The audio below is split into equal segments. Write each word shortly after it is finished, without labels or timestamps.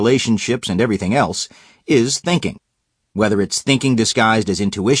relationships, and everything else, is thinking. Whether it's thinking disguised as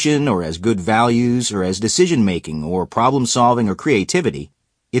intuition or as good values or as decision-making or problem-solving or creativity,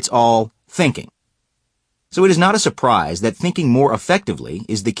 it's all thinking. So it is not a surprise that thinking more effectively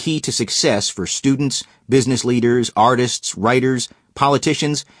is the key to success for students, business leaders, artists, writers,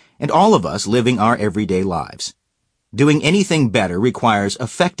 politicians, and all of us living our everyday lives. Doing anything better requires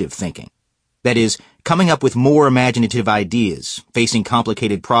effective thinking. That is, coming up with more imaginative ideas, facing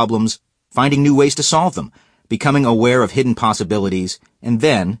complicated problems, finding new ways to solve them, becoming aware of hidden possibilities, and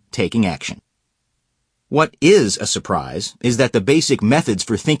then taking action. What is a surprise is that the basic methods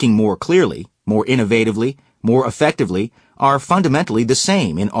for thinking more clearly, more innovatively, more effectively, are fundamentally the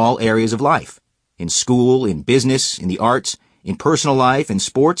same in all areas of life. In school, in business, in the arts, in personal life, in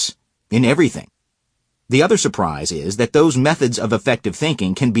sports, in everything. The other surprise is that those methods of effective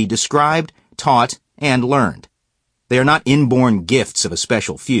thinking can be described, taught, and learned. They are not inborn gifts of a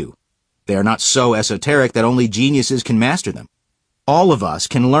special few. They are not so esoteric that only geniuses can master them. All of us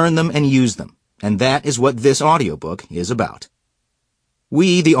can learn them and use them, and that is what this audiobook is about.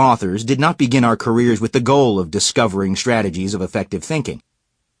 We, the authors, did not begin our careers with the goal of discovering strategies of effective thinking.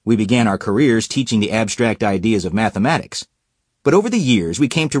 We began our careers teaching the abstract ideas of mathematics. But over the years, we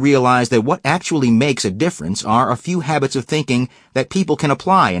came to realize that what actually makes a difference are a few habits of thinking that people can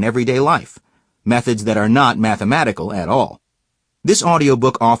apply in everyday life, methods that are not mathematical at all. This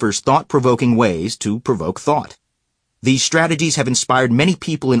audiobook offers thought-provoking ways to provoke thought. These strategies have inspired many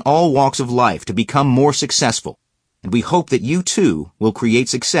people in all walks of life to become more successful, and we hope that you too will create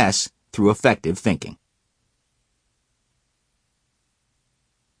success through effective thinking.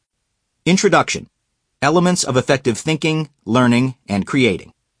 Introduction. Elements of effective thinking, learning, and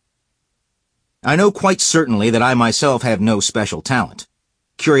creating. I know quite certainly that I myself have no special talent.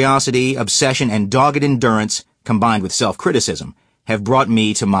 Curiosity, obsession, and dogged endurance, combined with self-criticism, have brought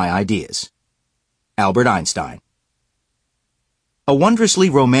me to my ideas. Albert Einstein. A wondrously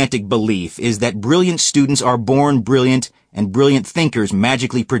romantic belief is that brilliant students are born brilliant and brilliant thinkers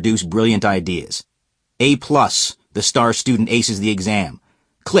magically produce brilliant ideas. A+, the star student aces the exam.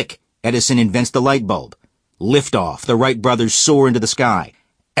 Click, Edison invents the light bulb. Liftoff, the Wright brothers soar into the sky.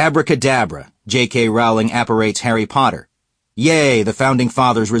 Abracadabra, J.K. Rowling apparates Harry Potter. Yay, the founding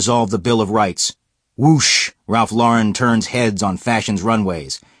fathers resolve the Bill of Rights. Whoosh, Ralph Lauren turns heads on fashion's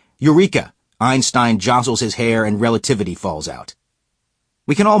runways. Eureka, Einstein jostles his hair and relativity falls out.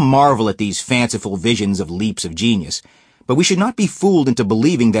 We can all marvel at these fanciful visions of leaps of genius, but we should not be fooled into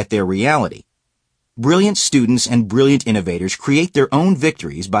believing that they're reality. Brilliant students and brilliant innovators create their own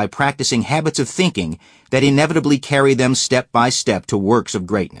victories by practicing habits of thinking that inevitably carry them step by step to works of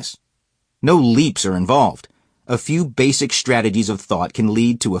greatness. No leaps are involved. A few basic strategies of thought can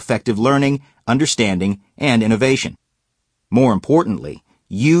lead to effective learning, understanding, and innovation. More importantly,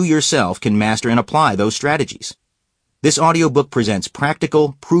 you yourself can master and apply those strategies. This audiobook presents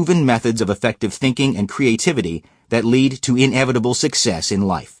practical, proven methods of effective thinking and creativity that lead to inevitable success in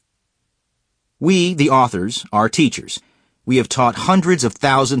life. We, the authors, are teachers. We have taught hundreds of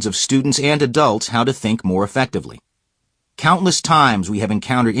thousands of students and adults how to think more effectively. Countless times we have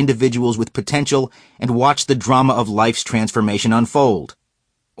encountered individuals with potential and watched the drama of life's transformation unfold.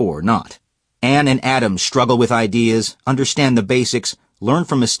 Or not. Anne and Adam struggle with ideas, understand the basics, learn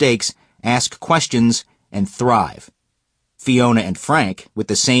from mistakes, ask questions, and thrive. Fiona and Frank, with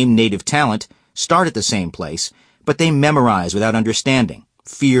the same native talent, start at the same place, but they memorize without understanding,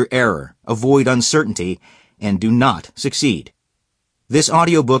 fear error, avoid uncertainty, and do not succeed. This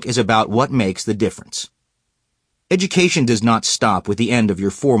audiobook is about what makes the difference. Education does not stop with the end of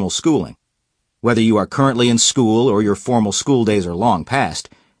your formal schooling. Whether you are currently in school or your formal school days are long past,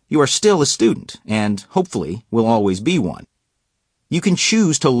 you are still a student, and hopefully will always be one. You can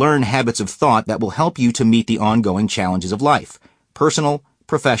choose to learn habits of thought that will help you to meet the ongoing challenges of life, personal,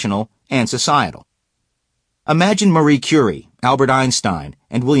 professional, and societal. Imagine Marie Curie, Albert Einstein,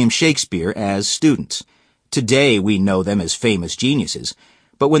 and William Shakespeare as students. Today we know them as famous geniuses,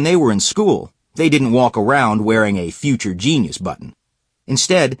 but when they were in school, they didn't walk around wearing a future genius button.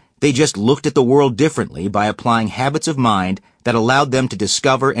 Instead, they just looked at the world differently by applying habits of mind that allowed them to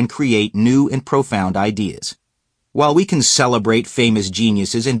discover and create new and profound ideas. While we can celebrate famous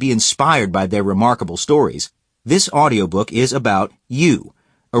geniuses and be inspired by their remarkable stories, this audiobook is about you,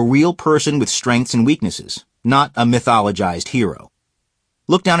 a real person with strengths and weaknesses, not a mythologized hero.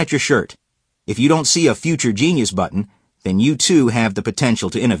 Look down at your shirt. If you don't see a future genius button, then you too have the potential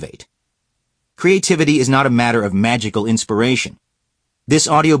to innovate. Creativity is not a matter of magical inspiration. This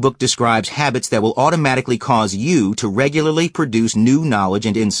audiobook describes habits that will automatically cause you to regularly produce new knowledge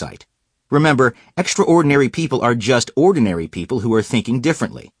and insight. Remember, extraordinary people are just ordinary people who are thinking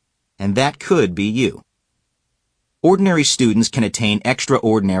differently, and that could be you. Ordinary students can attain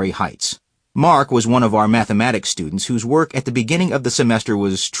extraordinary heights. Mark was one of our mathematics students whose work at the beginning of the semester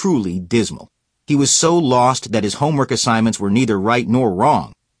was truly dismal. He was so lost that his homework assignments were neither right nor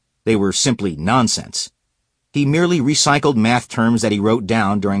wrong. They were simply nonsense. He merely recycled math terms that he wrote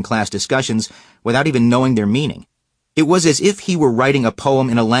down during class discussions without even knowing their meaning. It was as if he were writing a poem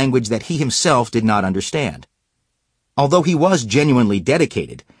in a language that he himself did not understand. Although he was genuinely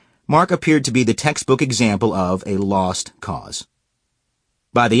dedicated, Mark appeared to be the textbook example of a lost cause.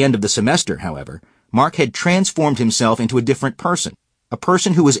 By the end of the semester, however, Mark had transformed himself into a different person, a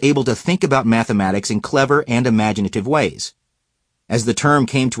person who was able to think about mathematics in clever and imaginative ways. As the term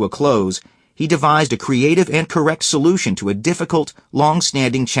came to a close, he devised a creative and correct solution to a difficult,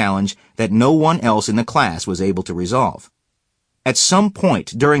 long-standing challenge that no one else in the class was able to resolve. At some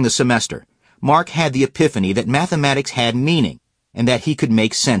point during the semester, Mark had the epiphany that mathematics had meaning and that he could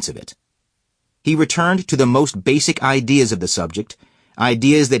make sense of it. He returned to the most basic ideas of the subject,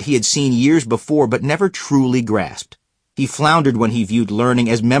 ideas that he had seen years before but never truly grasped. He floundered when he viewed learning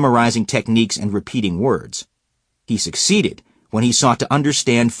as memorizing techniques and repeating words. He succeeded when he sought to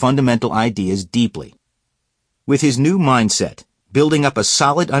understand fundamental ideas deeply. With his new mindset, building up a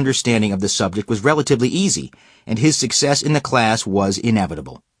solid understanding of the subject was relatively easy, and his success in the class was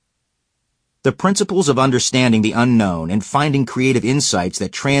inevitable. The principles of understanding the unknown and finding creative insights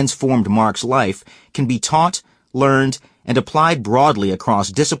that transformed Mark's life can be taught, learned, and applied broadly across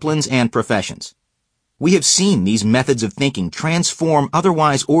disciplines and professions. We have seen these methods of thinking transform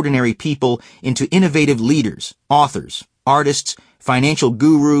otherwise ordinary people into innovative leaders, authors, artists, financial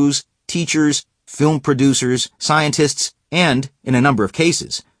gurus, teachers, film producers, scientists, and, in a number of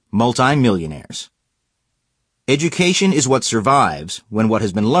cases, multi-millionaires. Education is what survives when what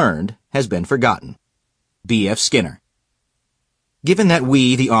has been learned has been forgotten. B.F. Skinner. Given that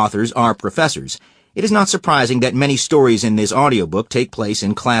we, the authors, are professors, it is not surprising that many stories in this audiobook take place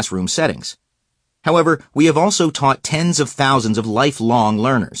in classroom settings. However, we have also taught tens of thousands of lifelong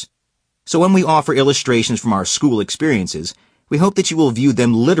learners. So when we offer illustrations from our school experiences, we hope that you will view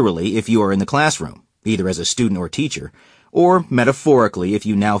them literally if you are in the classroom, either as a student or teacher, or metaphorically if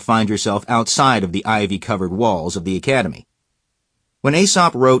you now find yourself outside of the ivy-covered walls of the academy. When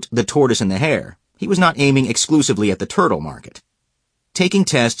Aesop wrote The Tortoise and the Hare, he was not aiming exclusively at the turtle market. Taking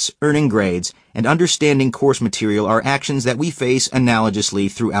tests, earning grades, and understanding course material are actions that we face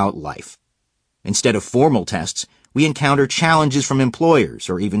analogously throughout life. Instead of formal tests, we encounter challenges from employers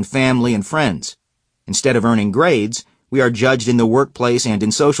or even family and friends. Instead of earning grades, we are judged in the workplace and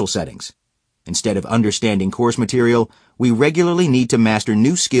in social settings. Instead of understanding course material, we regularly need to master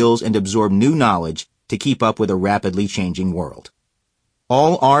new skills and absorb new knowledge to keep up with a rapidly changing world.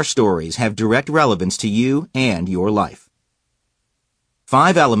 All our stories have direct relevance to you and your life.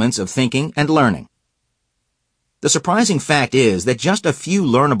 5 elements of thinking and learning. The surprising fact is that just a few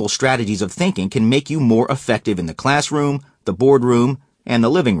learnable strategies of thinking can make you more effective in the classroom, the boardroom, and the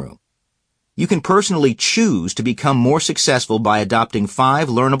living room. You can personally choose to become more successful by adopting 5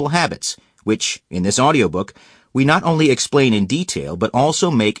 learnable habits, which, in this audiobook, we not only explain in detail but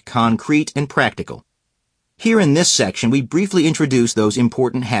also make concrete and practical. Here in this section, we briefly introduce those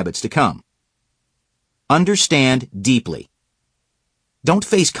important habits to come. Understand deeply. Don't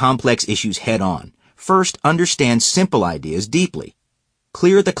face complex issues head-on. First, understand simple ideas deeply.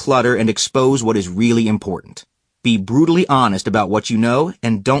 Clear the clutter and expose what is really important. Be brutally honest about what you know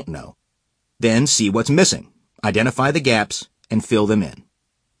and don't know. Then see what's missing, identify the gaps, and fill them in.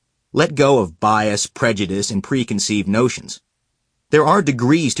 Let go of bias, prejudice, and preconceived notions. There are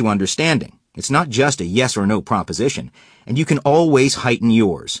degrees to understanding. It's not just a yes or no proposition, and you can always heighten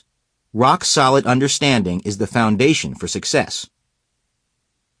yours. Rock-solid understanding is the foundation for success.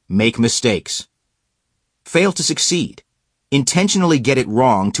 Make mistakes. Fail to succeed. Intentionally get it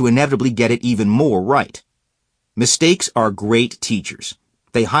wrong to inevitably get it even more right. Mistakes are great teachers.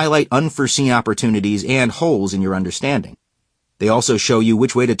 They highlight unforeseen opportunities and holes in your understanding. They also show you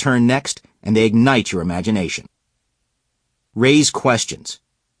which way to turn next, and they ignite your imagination. Raise questions.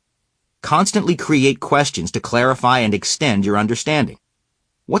 Constantly create questions to clarify and extend your understanding.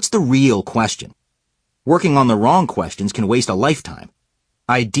 What's the real question? Working on the wrong questions can waste a lifetime.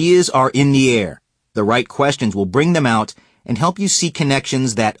 Ideas are in the air. The right questions will bring them out and help you see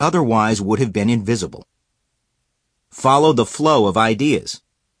connections that otherwise would have been invisible. Follow the flow of ideas.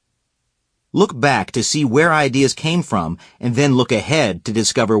 Look back to see where ideas came from and then look ahead to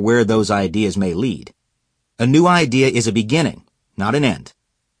discover where those ideas may lead. A new idea is a beginning, not an end.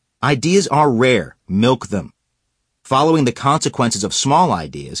 Ideas are rare. Milk them. Following the consequences of small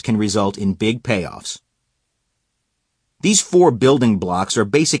ideas can result in big payoffs. These 4 building blocks are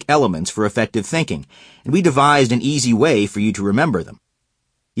basic elements for effective thinking, and we devised an easy way for you to remember them.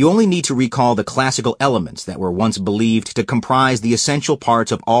 You only need to recall the classical elements that were once believed to comprise the essential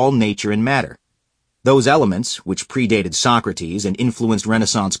parts of all nature and matter. Those elements, which predated Socrates and influenced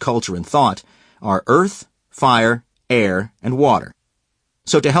Renaissance culture and thought, are earth, fire, air, and water.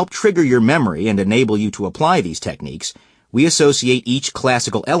 So to help trigger your memory and enable you to apply these techniques, we associate each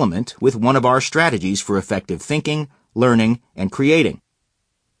classical element with one of our strategies for effective thinking, learning, and creating.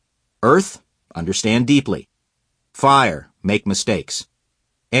 Earth, understand deeply. Fire, make mistakes.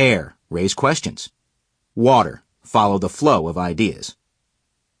 Air, raise questions. Water, follow the flow of ideas.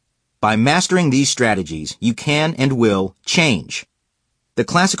 By mastering these strategies, you can and will change. The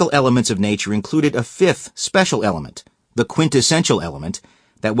classical elements of nature included a 5th special element, the quintessential element,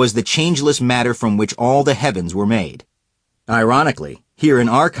 that was the changeless matter from which all the heavens were made. Ironically, here in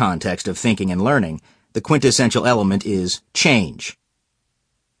our context of thinking and learning, the quintessential element is change.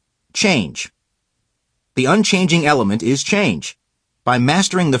 Change. The unchanging element is change. By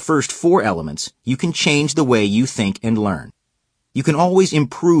mastering the first 4 elements, you can change the way you think and learn. You can always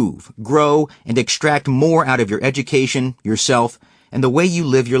improve, grow, and extract more out of your education, yourself, and the way you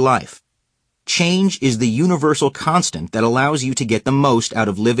live your life. Change is the universal constant that allows you to get the most out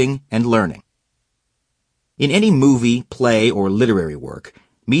of living and learning. In any movie, play, or literary work,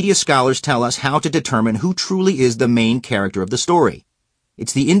 media scholars tell us how to determine who truly is the main character of the story.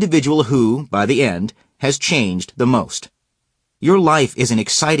 It's the individual who, by the end, has changed the most. Your life is an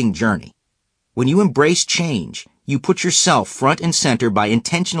exciting journey. When you embrace change, you put yourself front and center by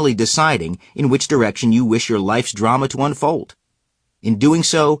intentionally deciding in which direction you wish your life's drama to unfold. In doing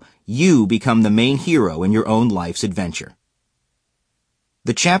so, you become the main hero in your own life's adventure.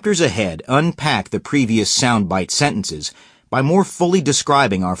 The chapters ahead unpack the previous soundbite sentences by more fully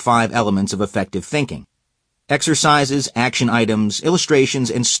describing our 5 elements of effective thinking. Exercises, action items,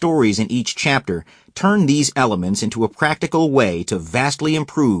 illustrations, and stories in each chapter turn these elements into a practical way to vastly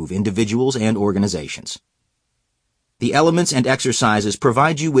improve individuals and organizations. The elements and exercises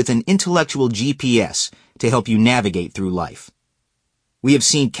provide you with an intellectual GPS to help you navigate through life. We have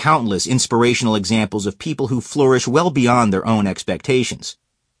seen countless inspirational examples of people who flourish well beyond their own expectations.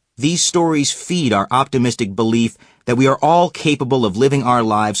 These stories feed our optimistic belief that we are all capable of living our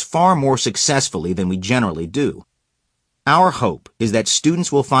lives far more successfully than we generally do. Our hope is that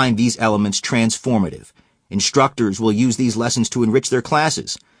students will find these elements transformative. Instructors will use these lessons to enrich their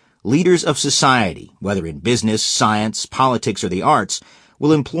classes. Leaders of society, whether in business, science, politics, or the arts,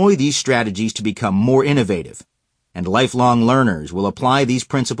 will employ these strategies to become more innovative. And lifelong learners will apply these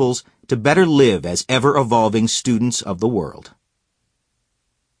principles to better live as ever-evolving students of the world.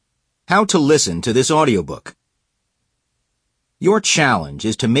 How to listen to this audiobook. Your challenge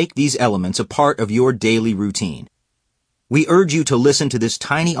is to make these elements a part of your daily routine. We urge you to listen to this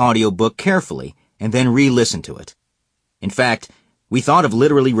tiny audiobook carefully and then re-listen to it. In fact, we thought of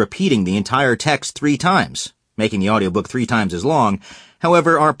literally repeating the entire text 3 times, making the audiobook 3 times as long.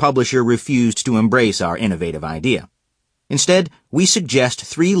 However, our publisher refused to embrace our innovative idea. Instead, we suggest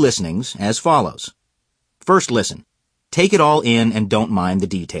 3 listenings as follows. First listen. Take it all in and don't mind the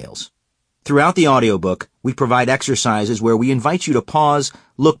details. Throughout the audiobook, we provide exercises where we invite you to pause,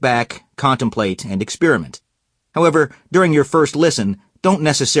 look back, contemplate, and experiment. However, during your first listen, don't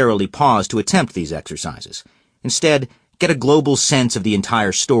necessarily pause to attempt these exercises. Instead, get a global sense of the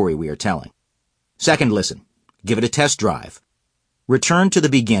entire story we are telling. Second listen. Give it a test drive. Return to the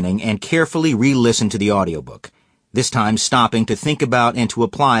beginning and carefully re-listen to the audiobook, this time stopping to think about and to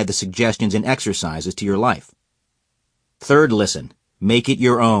apply the suggestions and exercises to your life. Third listen. Make it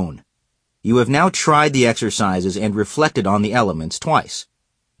your own. You have now tried the exercises and reflected on the elements twice.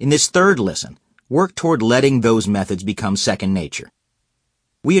 In this third listen, work toward letting those methods become second nature.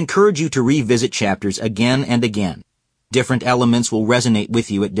 We encourage you to revisit chapters again and again. Different elements will resonate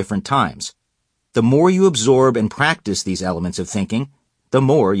with you at different times. The more you absorb and practice these elements of thinking, the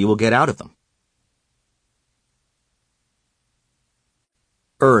more you will get out of them.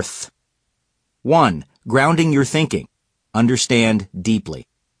 Earth. 1. Grounding your thinking. Understand deeply.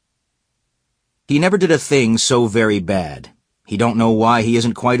 He never did a thing so very bad. He don't know why he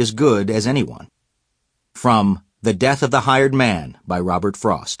isn't quite as good as anyone. From The Death of the Hired Man by Robert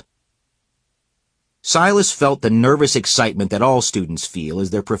Frost. Silas felt the nervous excitement that all students feel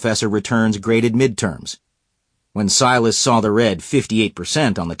as their professor returns graded midterms. When Silas saw the red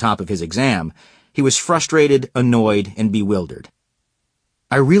 58% on the top of his exam, he was frustrated, annoyed, and bewildered.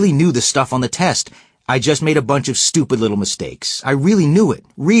 I really knew the stuff on the test. I just made a bunch of stupid little mistakes. I really knew it,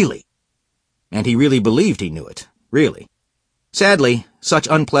 really. And he really believed he knew it. really. Sadly, such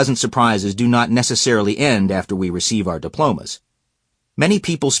unpleasant surprises do not necessarily end after we receive our diplomas. Many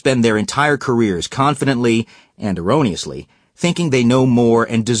people spend their entire careers confidently, and erroneously, thinking they know more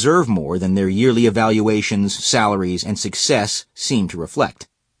and deserve more than their yearly evaluations, salaries, and success seem to reflect.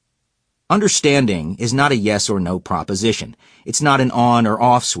 Understanding is not a yes or no proposition. It's not an on or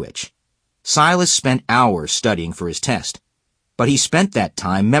off switch. Silas spent hours studying for his test, but he spent that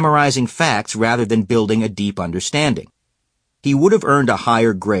time memorizing facts rather than building a deep understanding. He would have earned a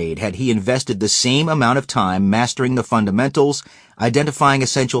higher grade had he invested the same amount of time mastering the fundamentals, identifying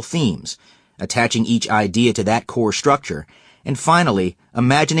essential themes, attaching each idea to that core structure, and finally,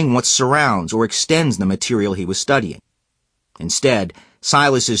 imagining what surrounds or extends the material he was studying. Instead,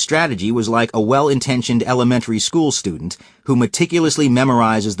 Silas's strategy was like a well-intentioned elementary school student who meticulously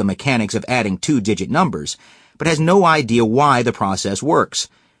memorizes the mechanics of adding two-digit numbers, but has no idea why the process works,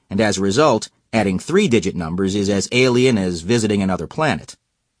 and as a result, adding three-digit numbers is as alien as visiting another planet.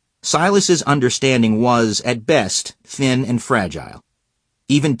 Silas's understanding was, at best, thin and fragile.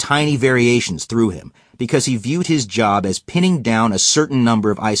 Even tiny variations threw him, because he viewed his job as pinning down a certain number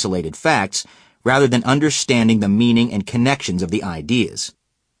of isolated facts rather than understanding the meaning and connections of the ideas.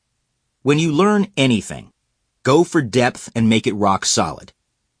 When you learn anything, go for depth and make it rock solid.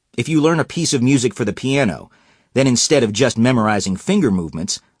 If you learn a piece of music for the piano, then instead of just memorizing finger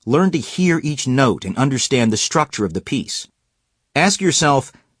movements, learn to hear each note and understand the structure of the piece. Ask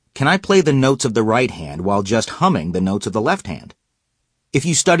yourself, can I play the notes of the right hand while just humming the notes of the left hand? If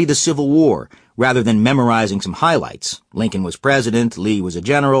you study the Civil War, rather than memorizing some highlights, Lincoln was president, Lee was a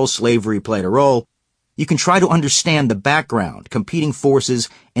general, slavery played a role, you can try to understand the background, competing forces,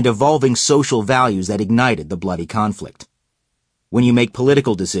 and evolving social values that ignited the bloody conflict. When you make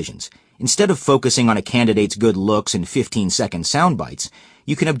political decisions, instead of focusing on a candidate's good looks and 15-second sound bites,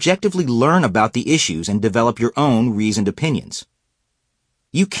 you can objectively learn about the issues and develop your own reasoned opinions.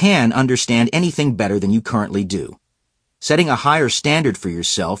 You can understand anything better than you currently do. Setting a higher standard for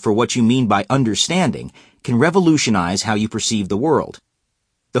yourself for what you mean by understanding can revolutionize how you perceive the world.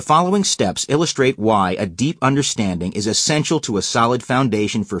 The following steps illustrate why a deep understanding is essential to a solid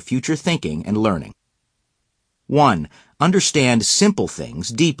foundation for future thinking and learning. 1. Understand simple things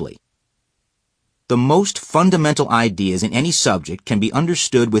deeply. The most fundamental ideas in any subject can be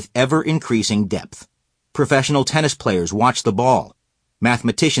understood with ever-increasing depth. Professional tennis players watch the ball.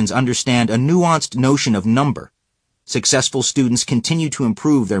 Mathematicians understand a nuanced notion of number. Successful students continue to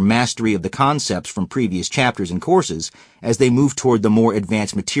improve their mastery of the concepts from previous chapters and courses as they move toward the more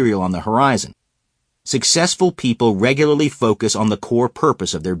advanced material on the horizon. Successful people regularly focus on the core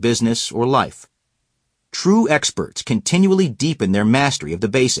purpose of their business or life. True experts continually deepen their mastery of the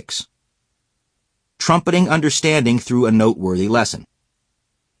basics. Trumpeting understanding through a noteworthy lesson.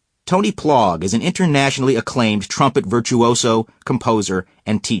 Tony Plog is an internationally acclaimed trumpet virtuoso, composer,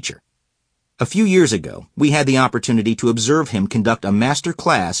 and teacher. A few years ago, we had the opportunity to observe him conduct a master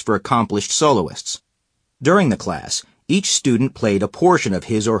class for accomplished soloists. During the class, each student played a portion of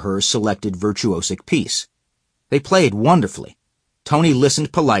his or her selected virtuosic piece. They played wonderfully. Tony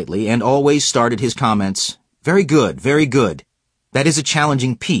listened politely and always started his comments, "Very good, very good. That is a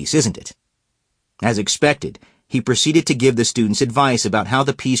challenging piece, isn't it?" As expected, he proceeded to give the students advice about how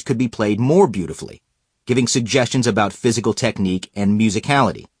the piece could be played more beautifully, giving suggestions about physical technique and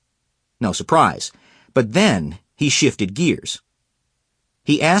musicality. No surprise. But then he shifted gears.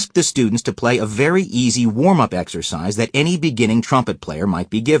 He asked the students to play a very easy warm-up exercise that any beginning trumpet player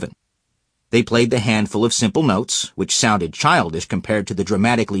might be given. They played the handful of simple notes, which sounded childish compared to the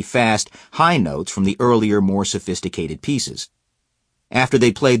dramatically fast, high notes from the earlier, more sophisticated pieces. After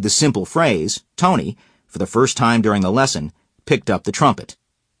they played the simple phrase, Tony, for the first time during the lesson, picked up the trumpet.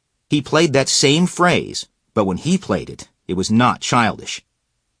 He played that same phrase, but when he played it, it was not childish.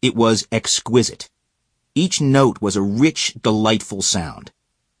 It was exquisite. Each note was a rich, delightful sound.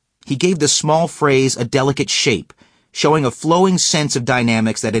 He gave the small phrase a delicate shape, showing a flowing sense of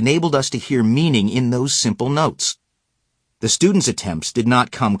dynamics that enabled us to hear meaning in those simple notes. The students' attempts did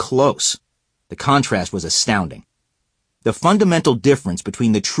not come close. The contrast was astounding. The fundamental difference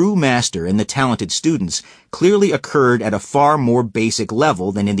between the true master and the talented students clearly occurred at a far more basic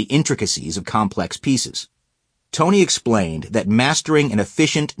level than in the intricacies of complex pieces. Tony explained that mastering an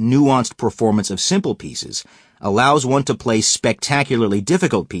efficient, nuanced performance of simple pieces allows one to play spectacularly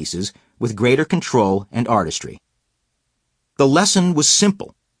difficult pieces with greater control and artistry. The lesson was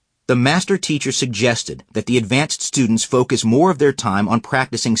simple. The master teacher suggested that the advanced students focus more of their time on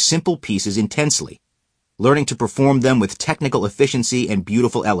practicing simple pieces intensely, learning to perform them with technical efficiency and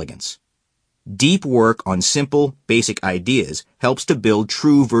beautiful elegance. Deep work on simple, basic ideas helps to build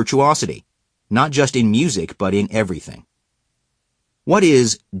true virtuosity. not just in music, but in everything. What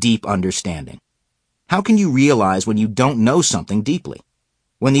is deep understanding? How can you realize when you don't know something deeply?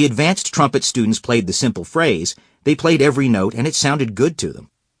 When the advanced trumpet students played the simple phrase, they played every note and it sounded good to them.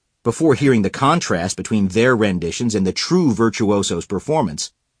 Before hearing the contrast between their renditions and the true virtuoso's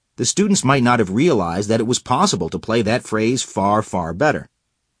performance, the students might not have realized that it was possible to play that phrase far, far better.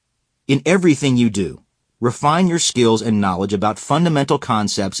 In everything you do, refine your skills and knowledge about fundamental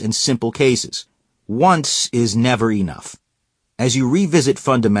concepts in simple cases. Once is never enough. As you revisit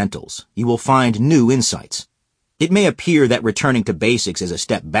fundamentals, you will find new insights. It may appear that returning to basics is a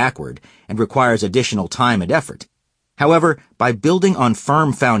step backward and requires additional time and effort. However, by building on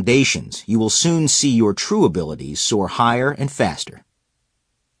firm foundations, you will soon see your true abilities soar higher and faster.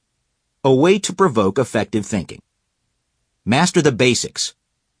 A way to provoke effective thinking. Master the basics.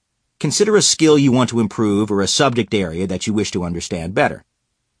 Consider a skill you want to improve or a subject area that you wish to understand better.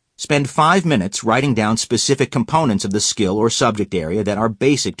 Spend 5 minutes writing down specific components of the skill or subject area that are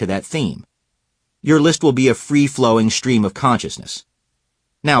basic to that theme. Your list will be a free-flowing stream of consciousness.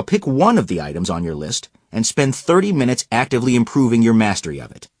 Now pick one of the items on your list and spend 30 minutes actively improving your mastery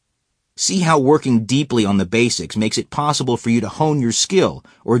of it. See how working deeply on the basics makes it possible for you to hone your skill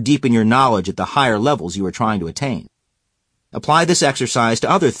or deepen your knowledge at the higher levels you are trying to attain. Apply this exercise to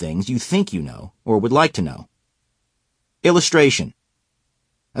other things you think you know or would like to know. Illustration.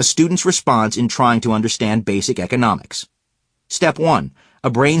 A student's response in trying to understand basic economics. Step 1.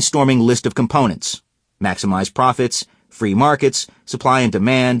 A brainstorming list of components. Maximize profits, free markets, supply and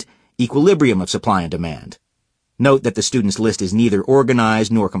demand, equilibrium of supply and demand. Note that the student's list is neither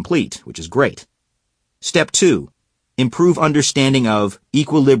organized nor complete, which is great. Step 2. Improve understanding of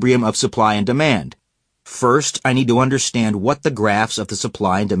equilibrium of supply and demand. First, I need to understand what the graphs of the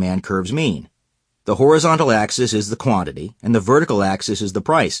supply and demand curves mean. The horizontal axis is the quantity, and the vertical axis is the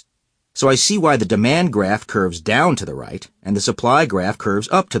price. So I see why the demand graph curves down to the right, and the supply graph curves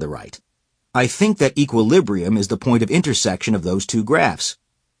up to the right. I think that equilibrium is the point of intersection of those two graphs.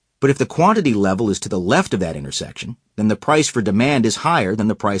 But if the quantity level is to the left of that intersection, then the price for demand is higher than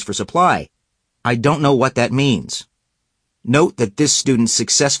the price for supply. I don't know what that means. Note that this student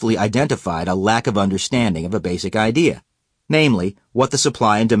successfully identified a lack of understanding of a basic idea, namely, what the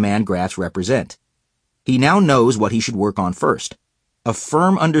supply and demand graphs represent. He now knows what he should work on first. A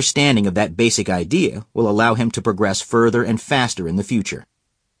firm understanding of that basic idea will allow him to progress further and faster in the future.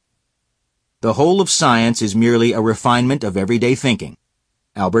 The whole of science is merely a refinement of everyday thinking.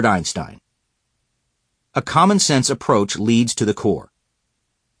 Albert Einstein. A common-sense approach leads to the core.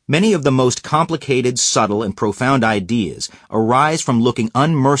 Many of the most complicated, subtle, and profound ideas arise from looking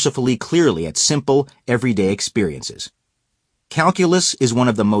unmercifully clearly at simple, everyday experiences. Calculus is one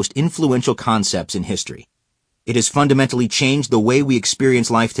of the most influential concepts in history. It has fundamentally changed the way we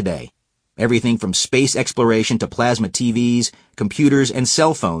experience life today. Everything from space exploration to plasma TVs, computers, and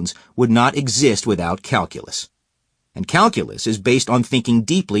cell phones would not exist without calculus. And calculus is based on thinking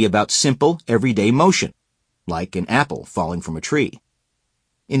deeply about simple, everyday motion, like an apple falling from a tree.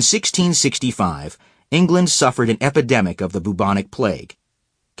 In 1665, England suffered an epidemic of the bubonic plague.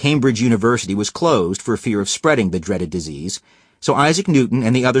 Cambridge University was closed for fear of spreading the dreaded disease, so Isaac Newton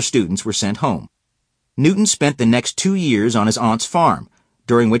and the other students were sent home. Newton spent the next 2 years on his aunt's farm,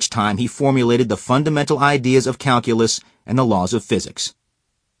 during which time he formulated the fundamental ideas of calculus and the laws of physics.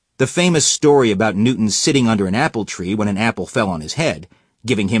 The famous story about Newton sitting under an apple tree when an apple fell on his head,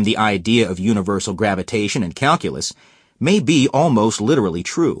 giving him the idea of universal gravitation and calculus, may be almost literally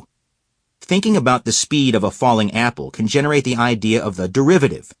true. Thinking about the speed of a falling apple can generate the idea of the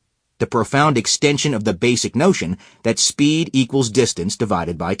derivative, the profound extension of the basic notion that speed equals distance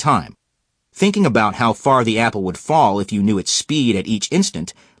divided by time. Thinking about how far the apple would fall if you knew its speed at each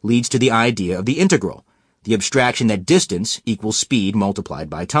instant leads to the idea of the integral, the abstraction that distance equals speed multiplied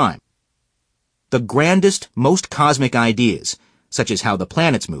by time. The grandest, most cosmic ideas, such as how the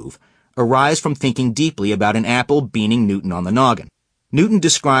planets move, arise from thinking deeply about an apple beating Newton on the noggin. Newton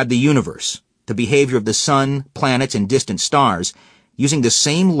described the universe, the behavior of the sun, planets, and distant stars, using the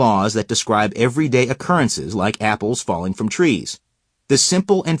same laws that describe everyday occurrences like apples falling from trees. The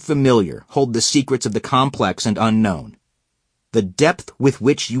simple and familiar hold the secrets of the complex and unknown. The depth with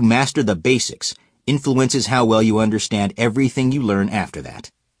which you master the basics influences how well you understand everything you learn after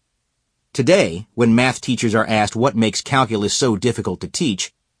that. Today, when math teachers are asked what makes calculus so difficult to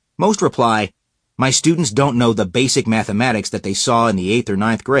teach, most reply, "My students don't know the basic mathematics that they saw in the 8th or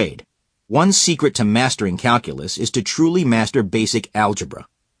 9th grade." One secret to mastering calculus is to truly master basic algebra.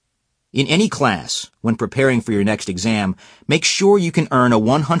 In any class, when preparing for your next exam, make sure you can earn a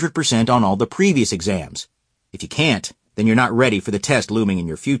 100% on all the previous exams. If you can't, then you're not ready for the test looming in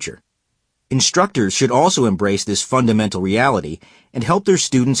your future. Instructors should also embrace this fundamental reality and help their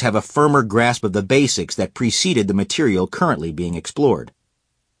students have a firmer grasp of the basics that preceded the material currently being explored.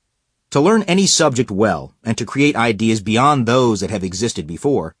 To learn any subject well and to create ideas beyond those that have existed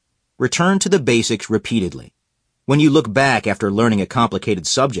before, return to the basics repeatedly. When you look back after learning a complicated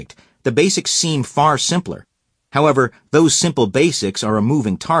subject, the basics seem far simpler. However, those simple basics are a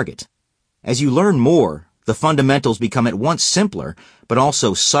moving target. As you learn more, the fundamentals become at once simpler, but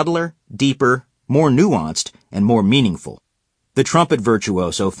also subtler, deeper, more nuanced, and more meaningful. The trumpet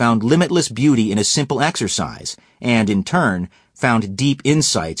virtuoso found limitless beauty in a simple exercise, and, in turn, found deep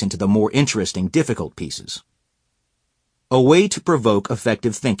insights into the more interesting, difficult pieces. A way to provoke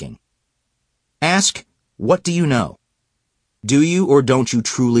effective thinking. Ask, what do you know? Do you or don't you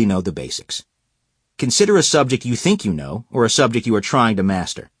truly know the basics? Consider a subject you think you know, or a subject you are trying to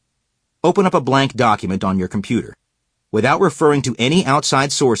master. Open up a blank document on your computer. Without referring to any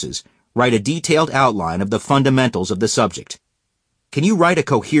outside sources, write a detailed outline of the fundamentals of the subject. Can you write a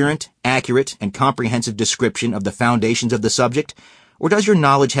coherent, accurate, and comprehensive description of the foundations of the subject, or does your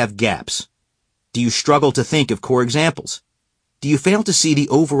knowledge have gaps? Do you struggle to think of core examples? Do you fail to see the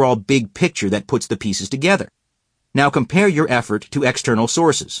overall big picture that puts the pieces together? Now compare your effort to external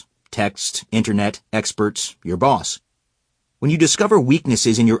sources, text, internet, experts, your boss. When you discover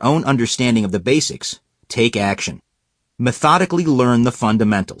weaknesses in your own understanding of the basics, take action. Methodically learn the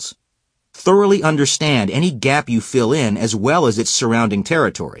fundamentals. Thoroughly understand any gap you fill in as well as its surrounding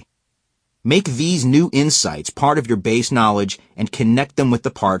territory. Make these new insights part of your base knowledge and connect them with the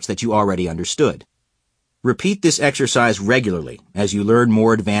parts that you already understood. Repeat this exercise regularly as you learn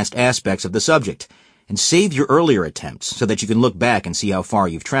more advanced aspects of the subject, and save your earlier attempts so that you can look back and see how far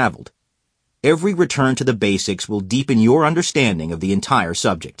you've traveled. Every return to the basics will deepen your understanding of the entire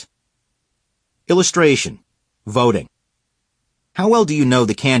subject. Illustration. Voting. How well do you know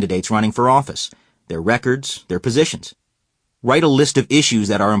the candidates running for office, their records, their positions? Write a list of issues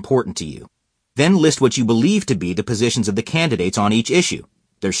that are important to you. Then list what you believe to be the positions of the candidates on each issue,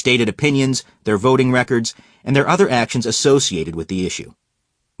 their stated opinions, their voting records, and their other actions associated with the issue.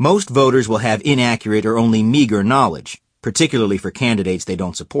 Most voters will have inaccurate or only meager knowledge, particularly for candidates they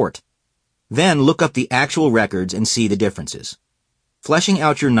don't support. Then look up the actual records and see the differences. Fleshing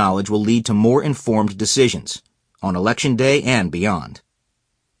out your knowledge will lead to more informed decisions, on Election Day and beyond.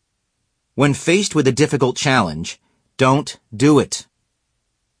 When faced with a difficult challenge, don't do it.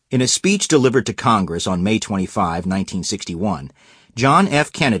 In a speech delivered to Congress on May 25, 1961, John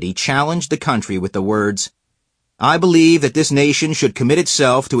F. Kennedy challenged the country with the words, "I believe that this nation should commit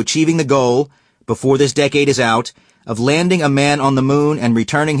itself to achieving the goal, before this decade is out, of landing a man on the moon and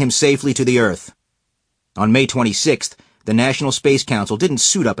returning him safely to the Earth." On May 26th, the National Space Council didn't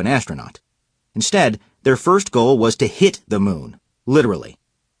suit up an astronaut. Instead, their first goal was to hit the moon, literally.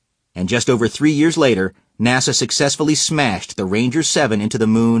 And just over 3 years later, NASA successfully smashed the Ranger 7 into the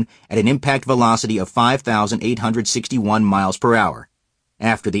moon at an impact velocity of 5,861 miles per hour,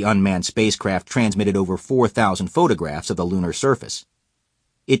 after the unmanned spacecraft transmitted over 4,000 photographs of the lunar surface.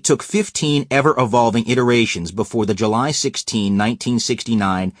 It took 15 ever-evolving iterations before the July 16,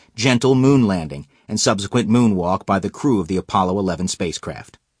 1969 gentle moon landing and subsequent moonwalk by the crew of the Apollo 11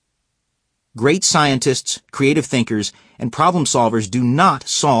 spacecraft. Great scientists, creative thinkers, and problem solvers do not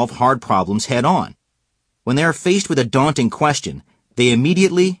solve hard problems head-on. When they are faced with a daunting question, they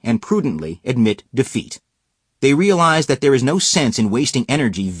immediately and prudently admit defeat. They realize that there is no sense in wasting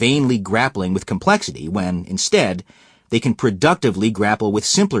energy vainly grappling with complexity when, instead, they can productively grapple with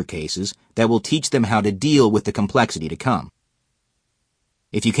simpler cases that will teach them how to deal with the complexity to come.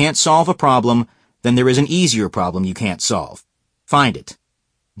 If you can't solve a problem, then there is an easier problem you can't solve. Find it.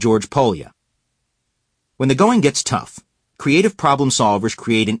 George Polya. When the going gets tough, creative problem solvers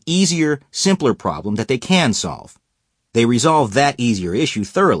create an easier, simpler problem that they can solve. They resolve that easier issue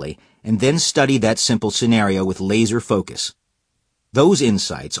thoroughly and then study that simple scenario with laser focus. Those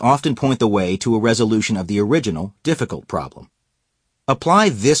insights often point the way to a resolution of the original, difficult problem. Apply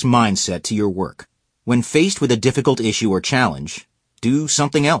this mindset to your work. When faced with a difficult issue or challenge, do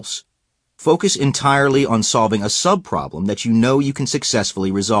something else. Focus entirely on solving a sub-problem that you know you can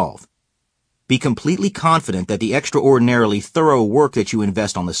successfully resolve. Be completely confident that the extraordinarily thorough work that you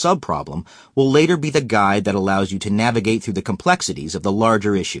invest on the sub-problem will later be the guide that allows you to navigate through the complexities of the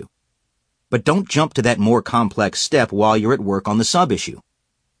larger issue. But don't jump to that more complex step while you're at work on the sub-issue.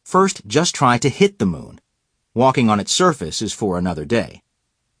 First, just try to hit the moon. Walking on its surface is for another day.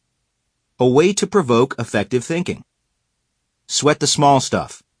 A way to provoke effective thinking. Sweat the small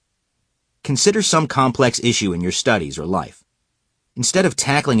stuff. Consider some complex issue in your studies or life. Instead of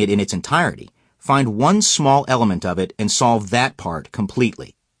tackling it in its entirety, find one small element of it and solve that part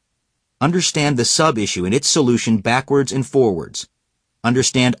completely. Understand the sub-issue and its solution backwards and forwards.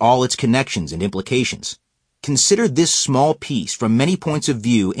 Understand all its connections and implications. Consider this small piece from many points of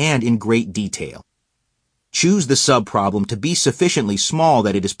view and in great detail. Choose the sub-problem to be sufficiently small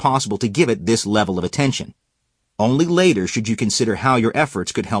that it is possible to give it this level of attention. Only later should you consider how your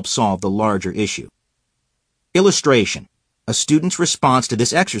efforts could help solve the larger issue. Illustration: a student's response to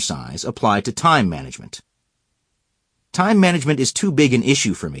this exercise applied to time management. Time management is too big an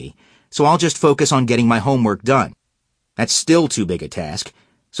issue for me, so I'll just focus on getting my homework done. That's still too big a task,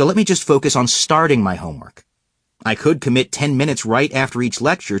 so let me just focus on starting my homework. I could commit 10 minutes right after each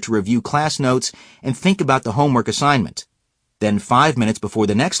lecture to review class notes and think about the homework assignment. Then 5 minutes before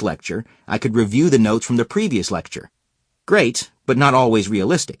the next lecture, I could review the notes from the previous lecture. Great, but not always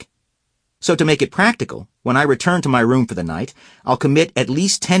realistic. So to make it practical, when I return to my room for the night, I'll commit at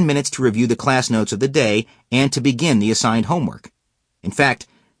least 10 minutes to review the class notes of the day and to begin the assigned homework. In fact,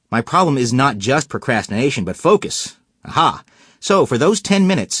 my problem is not just procrastination, but focus. Aha! So for those 10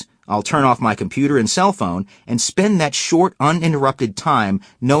 minutes, I'll turn off my computer and cell phone and spend that short, uninterrupted time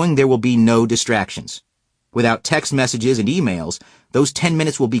knowing there will be no distractions. Without text messages and emails, those 10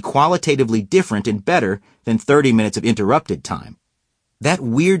 minutes will be qualitatively different and better than 30 minutes of interrupted time. That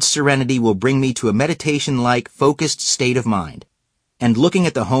weird serenity will bring me to a meditation-like, focused state of mind. And looking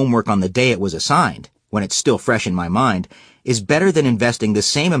at the homework on the day it was assigned, when it's still fresh in my mind, is better than investing the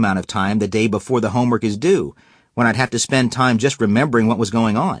same amount of time the day before the homework is due, when I'd have to spend time just remembering what was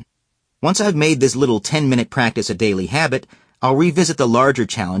going on. Once I've made this little 10-minute practice a daily habit, I'll revisit the larger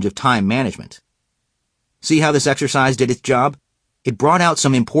challenge of time management. See how this exercise did its job? It brought out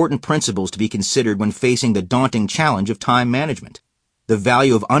some important principles to be considered when facing the daunting challenge of time management. The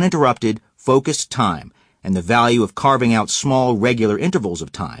value of uninterrupted, focused time, and the value of carving out small, regular intervals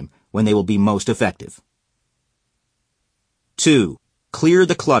of time when they will be most effective. 2. Clear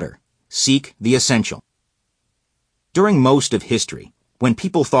the clutter. Seek the essential. During most of history, when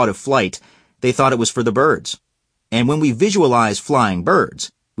people thought of flight, they thought it was for the birds. And when we visualize flying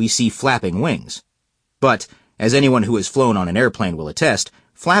birds, we see flapping wings. But, as anyone who has flown on an airplane will attest,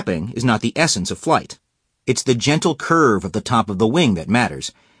 flapping is not the essence of flight. It's the gentle curve of the top of the wing that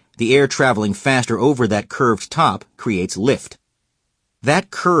matters. The air traveling faster over that curved top creates lift. That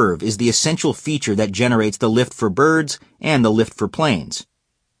curve is the essential feature that generates the lift for birds and the lift for planes.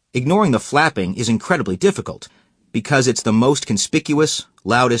 Ignoring the flapping is incredibly difficult, because it's the most conspicuous,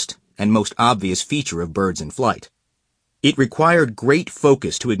 loudest, and most obvious feature of birds in flight. It required great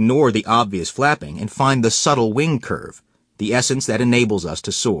focus to ignore the obvious flapping and find the subtle wing curve, the essence that enables us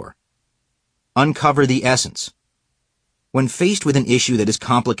to soar. Uncover the essence. When faced with an issue that is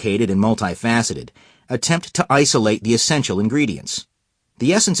complicated and multifaceted, attempt to isolate the essential ingredients.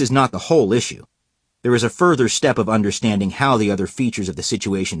 The essence is not the whole issue. There is a further step of understanding how the other features of the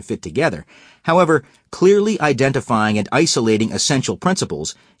situation fit together. However, clearly identifying and isolating essential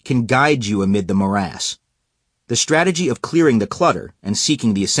principles can guide you amid the morass. The strategy of clearing the clutter and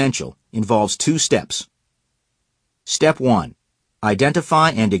seeking the essential involves 2 steps. Step 1.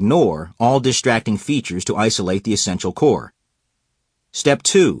 Identify and ignore all distracting features to isolate the essential core. Step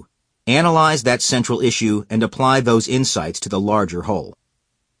 2. Analyze that central issue and apply those insights to the larger whole.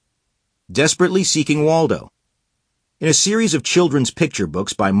 Desperately Seeking Waldo. In a series of children's picture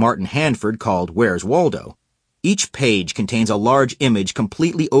books by Martin Handford called Where's Waldo, each page contains a large image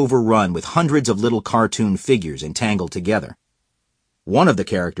completely overrun with hundreds of little cartoon figures entangled together. One of the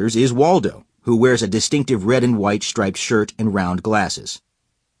characters is Waldo, who wears a distinctive red and white striped shirt and round glasses.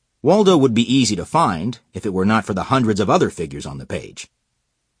 Waldo would be easy to find if it were not for the hundreds of other figures on the page.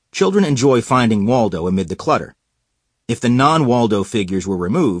 Children enjoy finding Waldo amid the clutter. If the non-Waldo figures were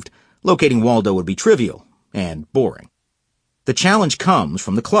removed, locating Waldo would be trivial and boring. The challenge comes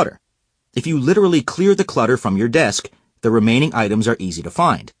from the clutter. If you literally clear the clutter from your desk, the remaining items are easy to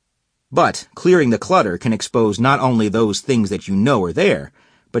find. But clearing the clutter can expose not only those things that you know are there,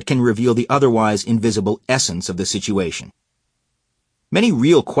 but can reveal the otherwise invisible essence of the situation. Many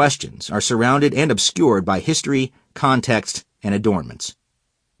real questions are surrounded and obscured by history, context, and adornments.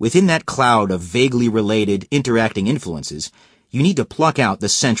 Within that cloud of vaguely related, interacting influences, you need to pluck out the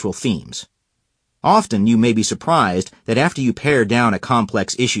central themes. Often you may be surprised that after you pare down a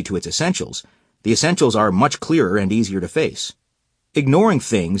complex issue to its essentials, the essentials are much clearer and easier to face. Ignoring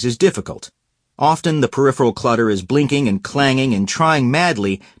things is difficult. Often the peripheral clutter is blinking and clanging and trying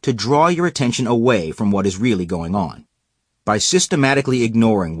madly to draw your attention away from what is really going on. By systematically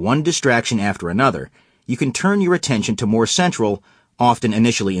ignoring one distraction after another, you can turn your attention to more central, often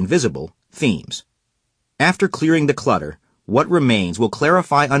initially invisible, themes. After clearing the clutter, what remains will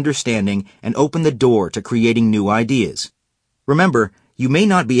clarify understanding and open the door to creating new ideas. Remember, You may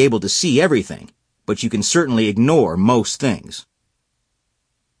not be able to see everything, but you can certainly ignore most things.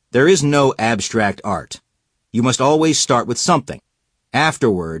 There is no abstract art. You must always start with something.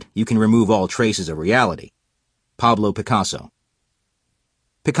 Afterward, you can remove all traces of reality. Pablo Picasso.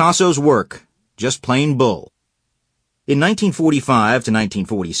 Picasso's work, just plain bull. In 1945 to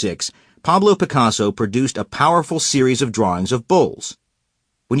 1946, Pablo Picasso produced a powerful series of drawings of bulls.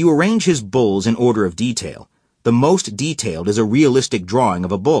 When you arrange his bulls in order of detail, the most detailed is a realistic drawing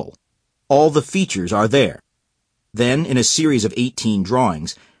of a bull. All the features are there. Then, in a series of 18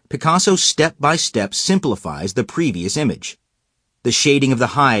 drawings, Picasso step by step simplifies the previous image. The shading of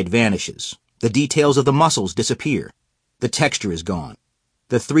the hide vanishes. The details of the muscles disappear. The texture is gone.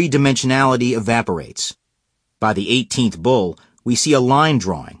 The three-dimensionality evaporates. By the 18th bull, we see a line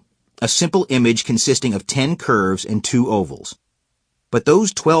drawing, a simple image consisting of 10 curves and 2 ovals. But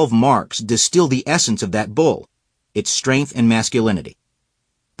those 12 marks distill the essence of that bull, its strength and masculinity.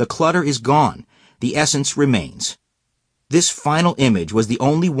 The clutter is gone. The essence remains. This final image was the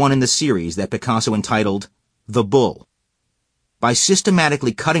only one in the series that Picasso entitled The Bull. By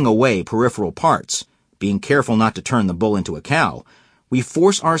systematically cutting away peripheral parts, being careful not to turn the bull into a cow, we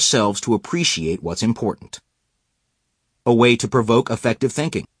force ourselves to appreciate what's important. A way to provoke effective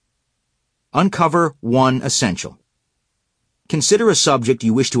thinking. Uncover one essential. Consider a subject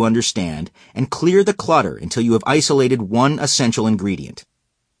you wish to understand and clear the clutter until you have isolated one essential ingredient.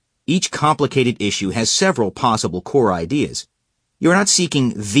 Each complicated issue has several possible core ideas. You are not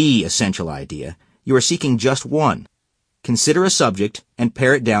seeking the essential idea. You are seeking just one. Consider a subject and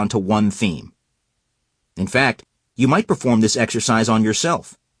pare it down to one theme. In fact, you might perform this exercise on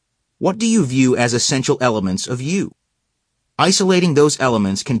yourself. What do you view as essential elements of you? Isolating those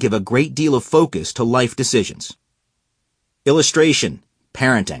elements can give a great deal of focus to life decisions. Illustration: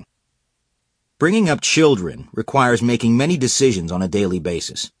 parenting. Bringing up children requires making many decisions on a daily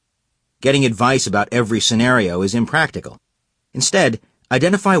basis. Getting advice about every scenario is impractical. Instead,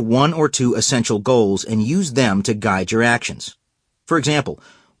 identify one or two essential goals and use them to guide your actions. For example,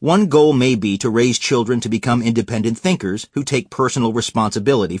 one goal may be to raise children to become independent thinkers who take personal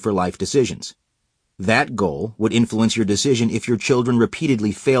responsibility for life decisions. That goal would influence your decision if your children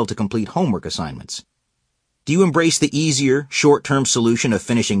repeatedly fail to complete homework assignments. Do you embrace the easier, short-term solution of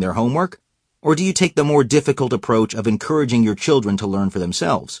finishing their homework? Or do you take the more difficult approach of encouraging your children to learn for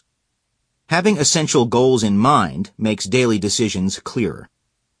themselves? Having essential goals in mind makes daily decisions clearer.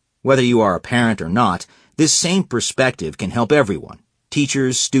 Whether you are a parent or not, this same perspective can help everyone.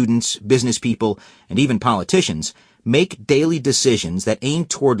 Teachers, students, business people, and even politicians make daily decisions that aim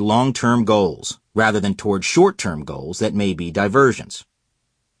toward long-term goals, rather than toward short-term goals that may be diversions.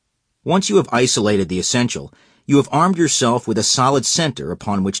 Once you have isolated the essential, you have armed yourself with a solid center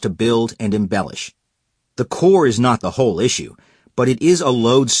upon which to build and embellish. The core is not the whole issue, but it is a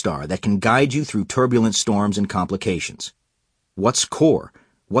lodestar that can guide you through turbulent storms and complications. What's core?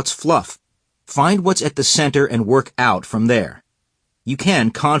 What's fluff? Find what's at the center and work out from there. You can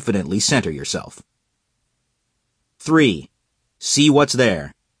confidently center yourself. 3. See what's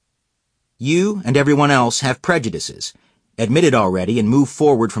there. You and everyone else have prejudices. Admit it already and move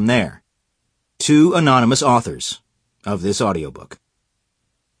forward from there. 2 anonymous authors of this audiobook.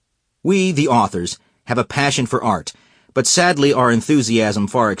 We, the authors, have a passion for art, but sadly our enthusiasm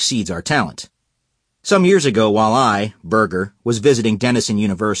far exceeds our talent. Some years ago, while I, Berger, was visiting Denison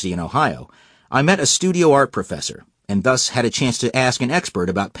University in Ohio, I met a studio art professor, and thus had a chance to ask an expert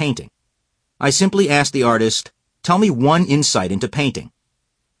about painting. I simply asked the artist, "Tell me one insight into painting."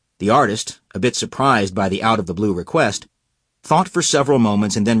 The artist, a bit surprised by the out-of-the-blue request, thought for several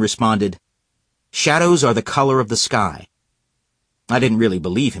moments and then responded, "Shadows are the color of the sky." I didn't really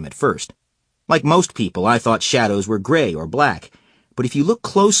believe him at first. Like most people, I thought shadows were gray or black, but if you look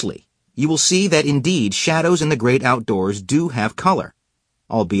closely, you will see that indeed shadows in the great outdoors do have color,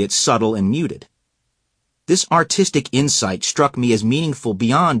 albeit subtle and muted. This artistic insight struck me as meaningful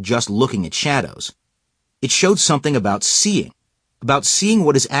beyond just looking at shadows. It showed something about seeing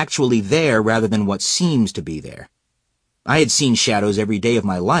what is actually there rather than what seems to be there. I had seen shadows every day of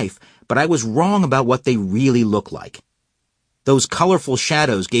my life, but I was wrong about what they really look like. Those colorful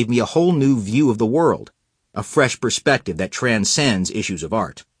shadows gave me a whole new view of the world, a fresh perspective that transcends issues of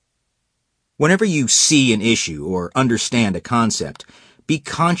art. Whenever you see an issue or understand a concept, be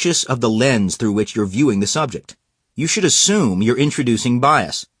conscious of the lens through which you're viewing the subject. You should assume you're introducing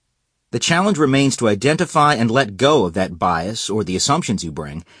bias. The challenge remains to identify and let go of that bias or the assumptions you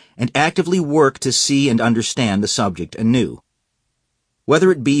bring, and actively work to see and understand the subject anew.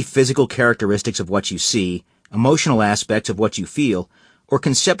 Whether it be physical characteristics of what you see, emotional aspects of what you feel, or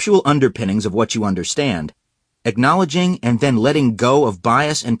conceptual underpinnings of what you understand, Acknowledging and then letting go of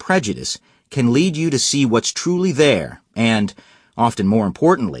bias and prejudice can lead you to see what's truly there and, often more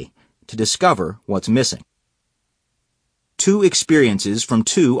importantly, to discover what's missing. 2 experiences from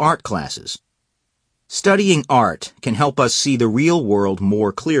 2 art classes. Studying art can help us see the real world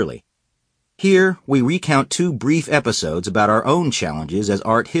more clearly. Here, we recount 2 brief episodes about our own challenges as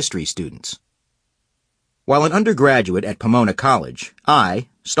art history students. While an undergraduate at Pomona College, I,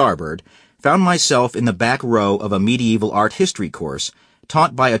 Starbird, found myself in the back row of a medieval art history course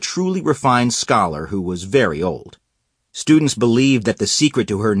taught by a truly refined scholar who was very old. Students believed that the secret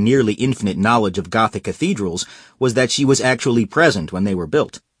to her nearly infinite knowledge of Gothic cathedrals was that she was actually present when they were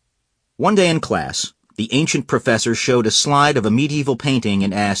built. One day in class, the ancient professor showed a slide of a medieval painting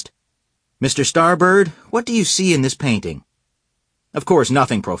and asked, "Mr. Starbird, what do you see in this painting?" Of course,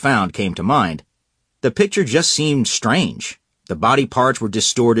 nothing profound came to mind. The picture just seemed strange. The body parts were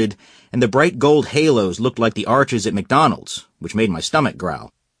distorted, and the bright gold halos looked like the arches at McDonald's, which made my stomach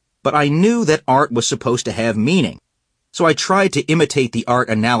growl. But I knew that art was supposed to have meaning, so I tried to imitate the art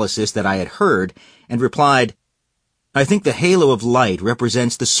analysis that I had heard and replied, "I think the halo of light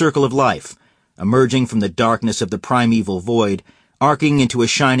represents the circle of life, emerging from the darkness of the primeval void, arcing into a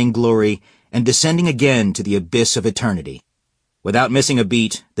shining glory, and descending again to the abyss of eternity." Without missing a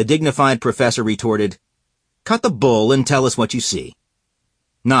beat, the dignified professor retorted, "Cut the bull and tell us what you see."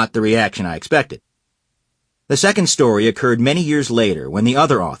 Not the reaction I expected. The second story occurred many years later when the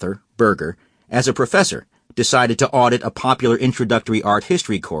other author, Berger, as a professor, decided to audit a popular introductory art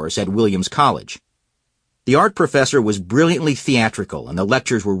history course at Williams College. The art professor was brilliantly theatrical and the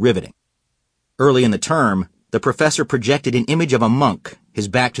lectures were riveting. Early in the term, the professor projected an image of a monk, his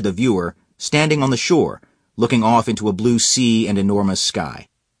back to the viewer, standing on the shore, looking off into a blue sea and enormous sky.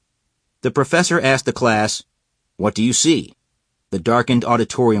 The professor asked the class, "What do you see?" The darkened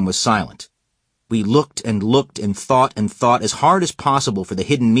auditorium was silent. We looked and thought as hard as possible for the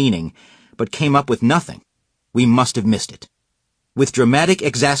hidden meaning, but came up with nothing. We must have missed it. With dramatic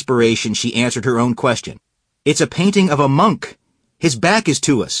exasperation, she answered her own question. "It's a painting of a monk. His back is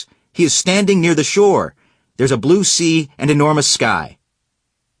to us. He is standing near the shore. There's a blue sea and enormous sky."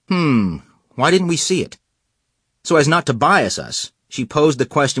 Why didn't we see it? So as not to bias us, she posed the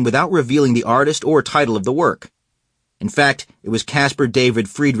question without revealing the artist or title of the work. In fact, it was Caspar David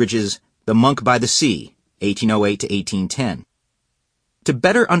Friedrich's The Monk by the Sea, 1808 to 1810. To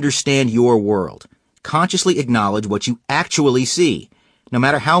better understand your world, consciously acknowledge what you actually see, no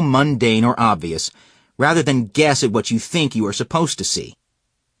matter how mundane or obvious, rather than guess at what you think you are supposed to see.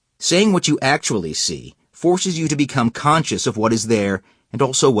 Saying what you actually see forces you to become conscious of what is there and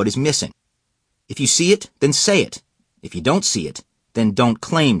also what is missing. If you see it, then say it. If you don't see it, then don't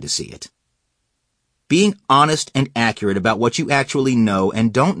claim to see it. Being honest and accurate about what you actually know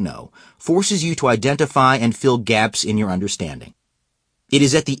and don't know forces you to identify and fill gaps in your understanding. It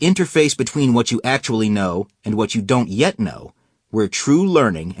is at the interface between what you actually know and what you don't yet know where true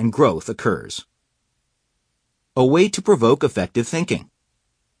learning and growth occurs. A way to provoke effective thinking.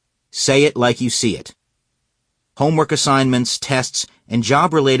 Say it like you see it. Homework assignments, tests, and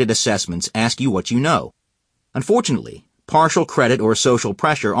job-related assessments ask you what you know. Unfortunately, partial credit or social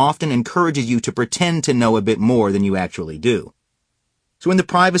pressure often encourages you to pretend to know a bit more than you actually do. So in the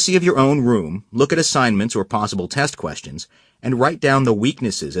privacy of your own room, look at assignments or possible test questions and write down the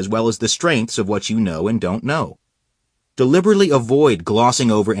weaknesses as well as the strengths of what you know and don't know. Deliberately avoid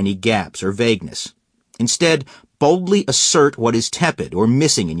glossing over any gaps or vagueness. Instead, boldly assert what is tepid or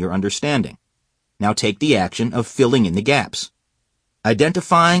missing in your understanding. Now take the action of filling in the gaps.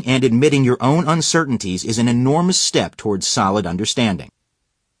 Identifying and admitting your own uncertainties is an enormous step towards solid understanding.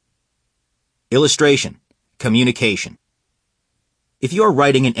 Illustration. Communication. If you are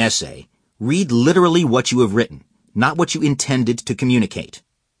writing an essay, read literally what you have written, not what you intended to communicate.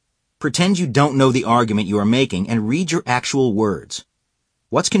 Pretend you don't know the argument you are making and read your actual words.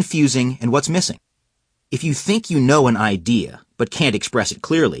 What's confusing and what's missing? If you think you know an idea, but can't express it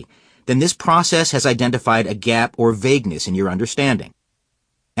clearly, then this process has identified a gap or vagueness in your understanding.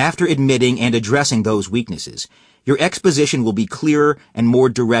 After admitting and addressing those weaknesses, your exposition will be clearer and more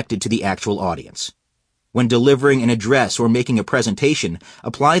directed to the actual audience. When delivering an address or making a presentation,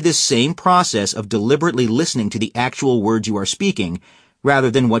 apply this same process of deliberately listening to the actual words you are speaking, rather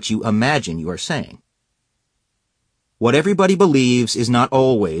than what you imagine you are saying. What everybody believes is not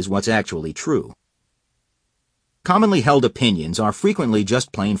always what's actually true. Commonly held opinions are frequently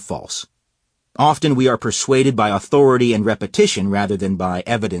just plain false. Often we are persuaded by authority and repetition rather than by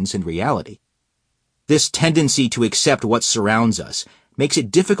evidence and reality. This tendency to accept what surrounds us makes it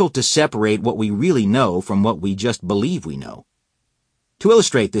difficult to separate what we really know from what we just believe we know. To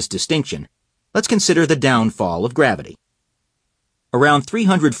illustrate this distinction, Let's consider the downfall of gravity. Around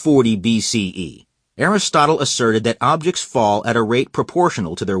 340 BCE, Aristotle asserted that objects fall at a rate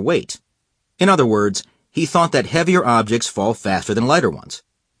proportional to their weight. In other words, he thought that heavier objects fall faster than lighter ones.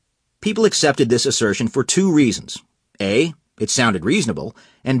 People accepted this assertion for two reasons. A, it sounded reasonable,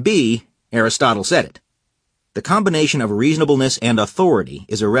 and B, Aristotle said it. The combination of reasonableness and authority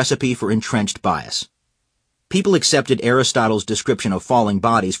is a recipe for entrenched bias. People accepted Aristotle's description of falling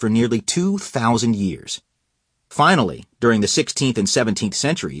bodies for nearly 2,000 years. Finally, during the 16th and 17th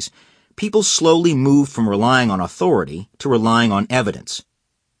centuries, people slowly moved from relying on authority to relying on evidence.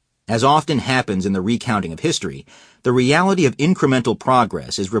 As often happens in the recounting of history, the reality of incremental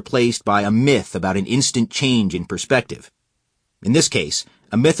progress is replaced by a myth about an instant change in perspective. In this case,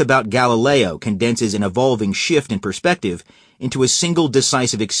 a myth about Galileo condenses an evolving shift in perspective into a single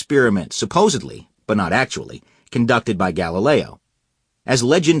decisive experiment supposedly, but not actually, conducted by Galileo. As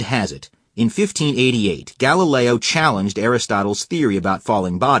legend has it, in 1588, Galileo challenged Aristotle's theory about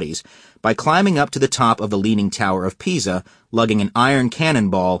falling bodies by climbing up to the top of the Leaning Tower of Pisa, lugging an iron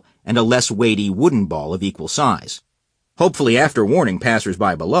cannonball and a less weighty wooden ball of equal size. Hopefully after warning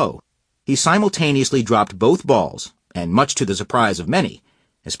passers-by below, he simultaneously dropped both balls, and much to the surprise of many,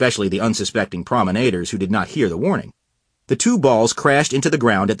 especially the unsuspecting promenaders who did not hear the warning, the two balls crashed into the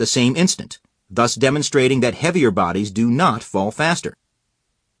ground at the same instant, thus demonstrating that heavier bodies do not fall faster.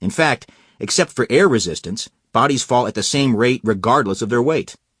 In fact, except for air resistance, bodies fall at the same rate regardless of their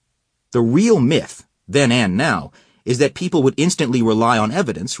weight. The real myth, then and now, is that people would instantly rely on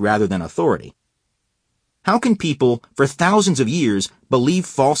evidence rather than authority. How can people, for thousands of years, believe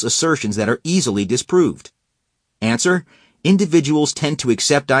false assertions that are easily disproved? Answer: individuals tend to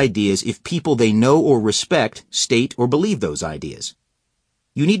accept ideas if people they know or respect state or believe those ideas.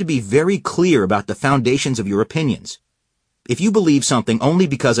 You need to be very clear about the foundations of your opinions. If you believe something only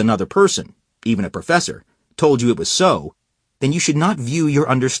because another person, even a professor, told you it was so, then you should not view your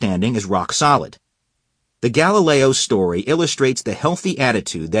understanding as rock solid. The Galileo story illustrates the healthy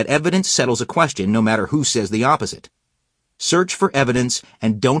attitude that evidence settles a question no matter who says the opposite. Search for evidence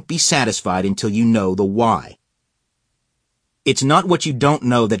and don't be satisfied until you know the why. It's not what you don't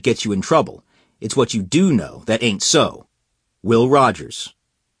know that gets you in trouble. It's what you do know that ain't so. Will Rogers.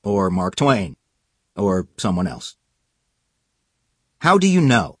 Or Mark Twain. Or someone else. How do you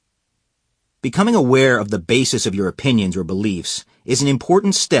know? Becoming aware of the basis of your opinions or beliefs is an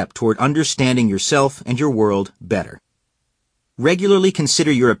important step toward understanding yourself and your world better. Regularly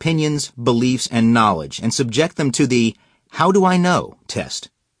consider your opinions, beliefs, and knowledge and subject them to the "how do I know" test.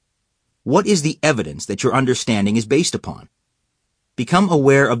 What is the evidence that your understanding is based upon? Become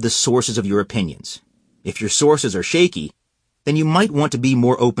aware of the sources of your opinions. If your sources are shaky, then you might want to be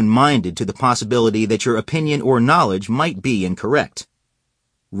more open-minded to the possibility that your opinion or knowledge might be incorrect.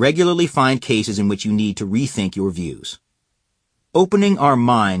 Regularly find cases in which you need to rethink your views. Opening our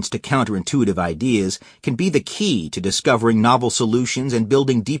minds to counterintuitive ideas can be the key to discovering novel solutions and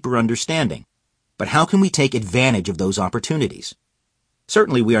building deeper understanding. But how can we take advantage of those opportunities?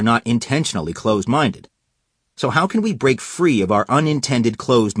 Certainly we are not intentionally closed-minded. So how can we break free of our unintended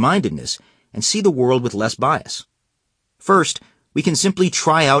closed-mindedness and see the world with less bias? First, we can simply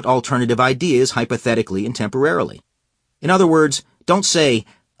try out alternative ideas hypothetically and temporarily. In other words, don't say,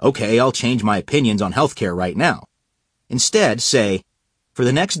 "Okay, I'll change my opinions on healthcare right now." Instead, say, "For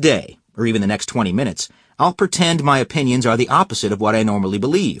the next day, or even the next 20 minutes, I'll pretend my opinions are the opposite of what I normally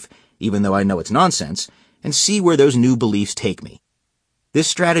believe, even though I know it's nonsense, and see where those new beliefs take me." This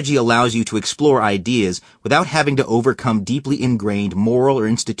strategy allows you to explore ideas without having to overcome deeply ingrained moral or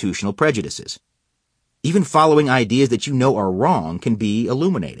institutional prejudices. Even following ideas that you know are wrong can be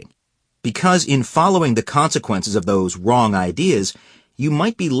illuminating. Because in following the consequences of those wrong ideas, you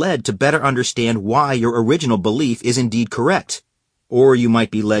might be led to better understand why your original belief is indeed correct, or you might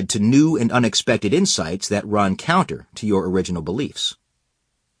be led to new and unexpected insights that run counter to your original beliefs.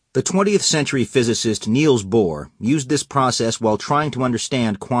 The 20th century physicist Niels Bohr used this process while trying to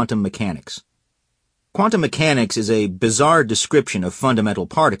understand quantum mechanics. Quantum mechanics is a bizarre description of fundamental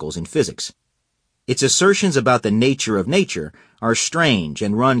particles in physics. Its assertions about the nature of nature are strange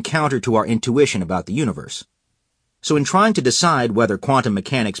and run counter to our intuition about the universe. So in trying to decide whether quantum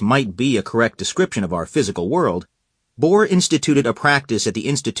mechanics might be a correct description of our physical world, Bohr instituted a practice at the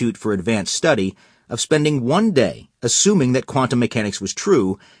Institute for Advanced Study of spending one day assuming that quantum mechanics was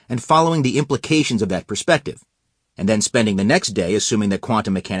true and following the implications of that perspective, and then spending the next day assuming that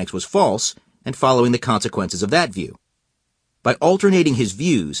quantum mechanics was false and following the consequences of that view. By alternating his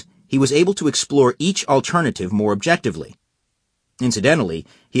views, he was able to explore each alternative more objectively. Incidentally,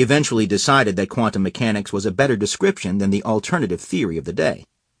 he eventually decided that quantum mechanics was a better description than the alternative theory of the day.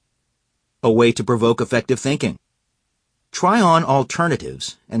 A way to provoke effective thinking. Try on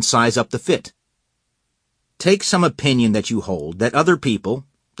alternatives and size up the fit. Take some opinion that you hold that other people,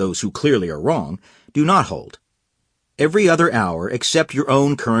 those who clearly are wrong, do not hold. Every other hour, accept your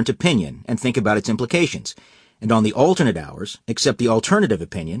own current opinion and think about its implications, and on the alternate hours, accept the alternative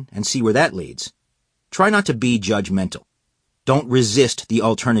opinion and see where that leads. Try not to be judgmental. Don't resist the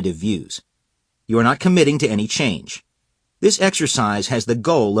alternative views. You are not committing to any change. This exercise has the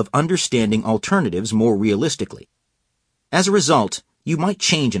goal of understanding alternatives more realistically. As a result, you might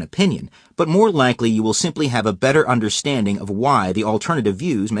change an opinion, but more likely you will simply have a better understanding of why the alternative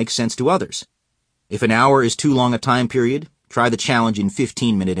views make sense to others. If an hour is too long a time period, try the challenge in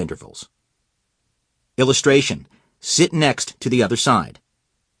 15-minute intervals. Illustration. Sit next to the other side.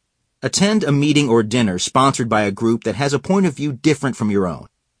 Attend a meeting or dinner sponsored by a group that has a point of view different from your own.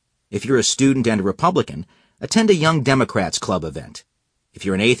 If you're a student and a Republican, attend a Young Democrats Club event. If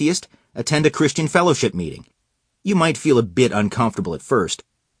you're an atheist, attend a Christian fellowship meeting. You might feel a bit uncomfortable at first,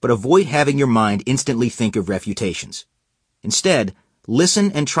 but avoid having your mind instantly think of refutations. Instead,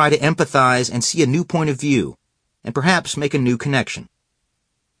 listen and try to empathize and see a new point of view, and perhaps make a new connection.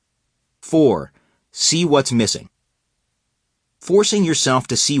 4. See what's missing. Forcing yourself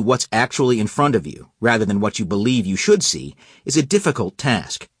to see what's actually in front of you, rather than what you believe you should see, is a difficult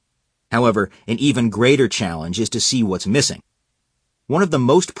task. However, an even greater challenge is to see what's missing. One of the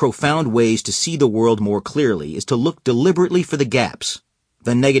most profound ways to see the world more clearly is to look deliberately for the gaps,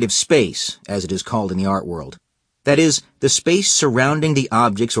 the negative space, as it is called in the art world. That is, the space surrounding the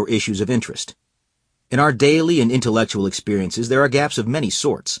objects or issues of interest. In our daily and intellectual experiences, there are gaps of many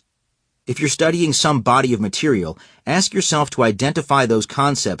sorts. If you're studying some body of material, ask yourself to identify those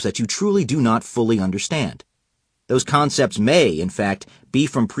concepts that you truly do not fully understand. Those concepts may, in fact, be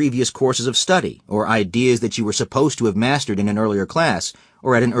from previous courses of study or ideas that you were supposed to have mastered in an earlier class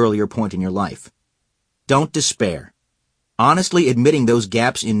or at an earlier point in your life. Don't despair. Honestly admitting those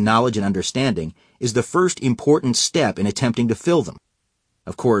gaps in knowledge and understanding is the first important step in attempting to fill them.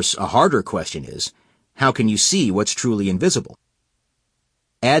 Of course, a harder question is, how can you see what's truly invisible?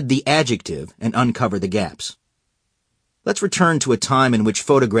 Add the adjective and uncover the gaps. Let's return to a time in which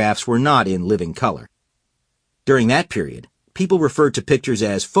photographs were not in living color. During that period, people referred to pictures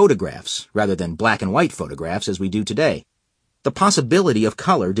as photographs rather than black and white photographs as we do today. The possibility of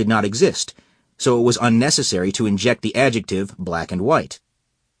color did not exist, so it was unnecessary to inject the adjective black and white.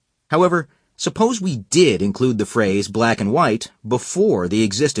 However, suppose we did include the phrase black and white before the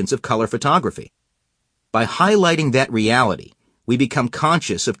existence of color photography. By highlighting that reality, we become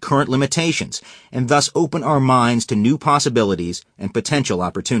conscious of current limitations and thus open our minds to new possibilities and potential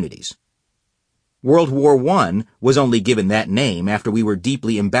opportunities. World War I was only given that name after we were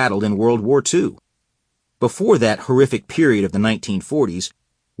deeply embattled in World War II. Before that horrific period of the 1940s,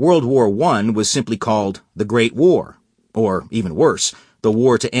 World War I was simply called the Great War, or even worse, the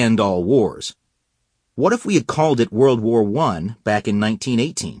war to end all wars. What if we had called it World War I back in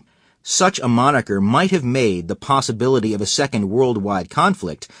 1918? Such a moniker might have made the possibility of a second worldwide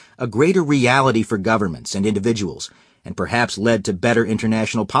conflict a greater reality for governments and individuals, and perhaps led to better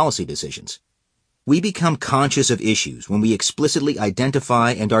international policy decisions. We become conscious of issues when we explicitly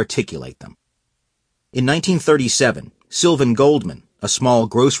identify and articulate them. In 1937, Sylvan Goldman, a small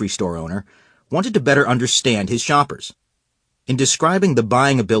grocery store owner, wanted to better understand his shoppers. In describing the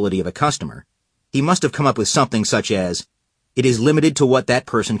buying ability of a customer, he must have come up with something such as, "It is limited to what that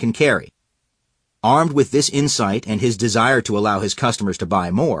person can carry." Armed with this insight and his desire to allow his customers to buy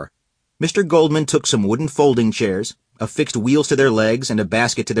more, Mr. Goldman took some wooden folding chairs, affixed wheels to their legs, and a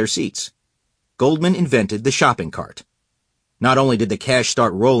basket to their seats. Goldman invented the shopping cart. Not only did the cash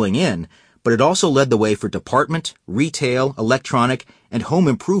start rolling in, but it also led the way for department, retail, electronic, and home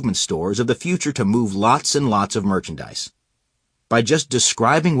improvement stores of the future to move lots and lots of merchandise. By just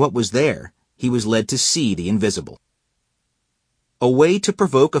describing what was there, he was led to see the invisible. A way to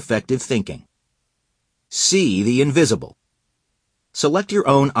provoke effective thinking. See the invisible. Select your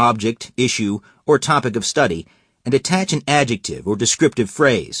own object, issue, or topic of study and attach an adjective or descriptive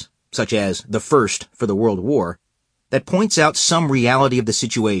phrase, such as the first for the World War, that points out some reality of the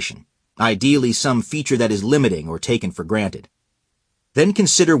situation, ideally some feature that is limiting or taken for granted. Then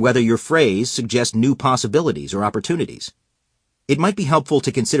consider whether your phrase suggests new possibilities or opportunities. It might be helpful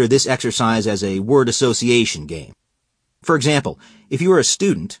to consider this exercise as a word association game. For example, if you are a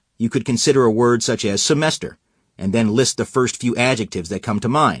student, you could consider a word such as semester, and then list the first few adjectives that come to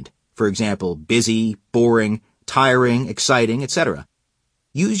mind. For example, busy, boring, tiring, exciting, etc.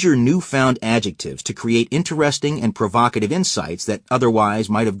 Use your newfound adjectives to create interesting and provocative insights that otherwise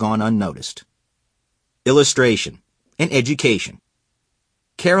might have gone unnoticed. Illustration. An education.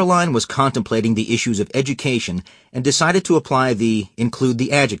 Caroline was contemplating the issues of education and decided to apply the include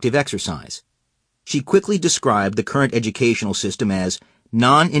the adjective exercise. She quickly described the current educational system as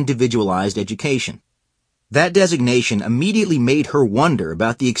non-individualized education. That designation immediately made her wonder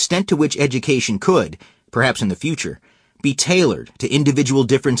about the extent to which education could, perhaps in the future, be tailored to individual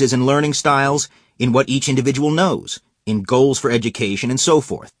differences in learning styles, in what each individual knows, in goals for education, and so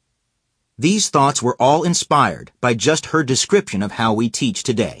forth. These thoughts were all inspired by just her description of how we teach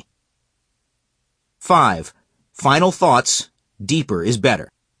today. 5. Final thoughts. Deeper is better.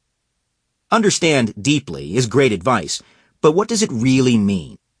 Understand deeply is great advice, but what does it really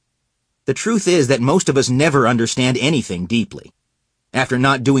mean? The truth is that most of us never understand anything deeply. After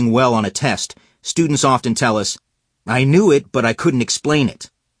not doing well on a test, students often tell us, "I knew it, but I couldn't explain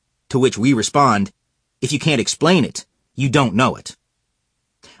it." To which we respond, "If you can't explain it, you don't know it."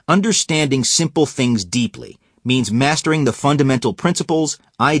 Understanding simple things deeply means mastering the fundamental principles,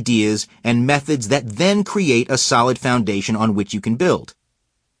 ideas, and methods that then create a solid foundation on which you can build.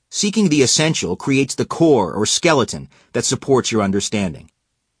 Seeking the essential creates the core or skeleton that supports your understanding.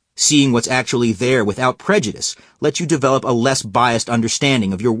 Seeing what's actually there without prejudice lets you develop a less biased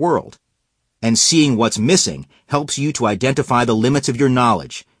understanding of your world. And seeing what's missing helps you to identify the limits of your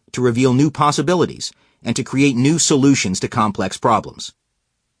knowledge, to reveal new possibilities, and to create new solutions to complex problems.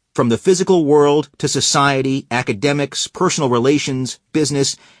 From the physical world to society, academics, personal relations,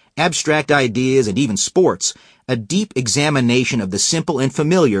 business, abstract ideas, and even sports, a deep examination of the simple and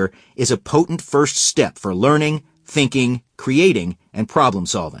familiar is a potent first step for learning, thinking, creating, and problem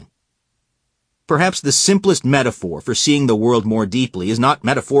solving. Perhaps the simplest metaphor for seeing the world more deeply is not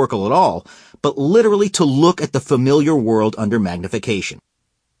metaphorical at all, but literally to look at the familiar world under magnification.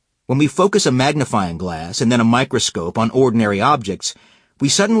 When we focus a magnifying glass and then a microscope on ordinary objects, we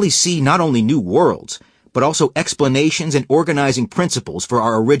suddenly see not only new worlds, but also explanations and organizing principles for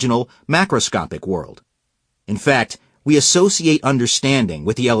our original macroscopic world. In fact, we associate understanding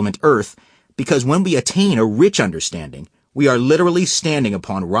with the element earth because when we attain a rich understanding, we are literally standing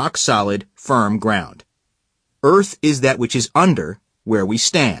upon rock-solid, firm ground. Earth is that which is under where we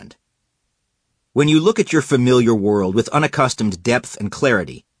stand. When you look at your familiar world with unaccustomed depth and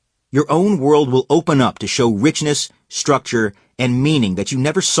clarity, your own world will open up to show richness, structure, and meaning that you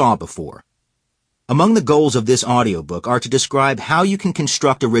never saw before. Among the goals of this audiobook are to describe how you can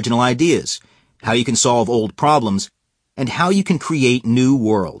construct original ideas, how you can solve old problems, and how you can create new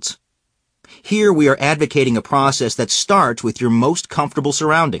worlds. Here we are advocating a process that starts with your most comfortable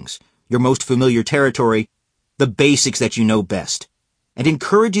surroundings, your most familiar territory, the basics that you know best, and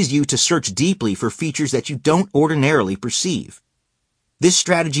encourages you to search deeply for features that you don't ordinarily perceive. This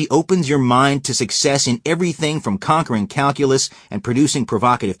strategy opens your mind to success in everything from conquering calculus and producing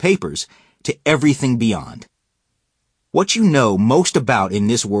provocative papers to everything beyond. What you know most about in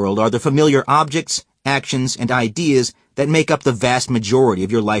this world are the familiar objects, actions, and ideas that make up the vast majority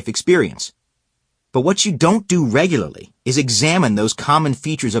of your life experience. But what you don't do regularly is examine those common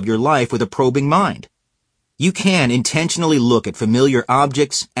features of your life with a probing mind. You can intentionally look at familiar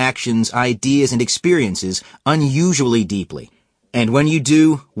objects, actions, ideas, and experiences unusually deeply. And when you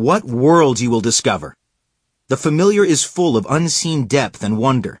do, what worlds you will discover. The familiar is full of unseen depth and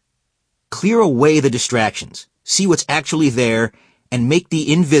wonder. Clear away the distractions, see what's actually there, and make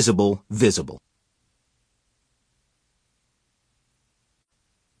the invisible visible.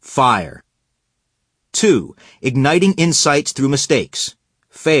 Fire. 2. Igniting insights through mistakes.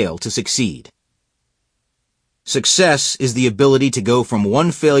 Fail to succeed. Success is the ability to go from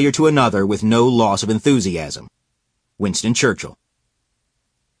one failure to another with no loss of enthusiasm. Winston Churchill.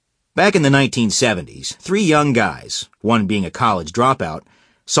 Back in the 1970s, 3 young guys, one being a college dropout,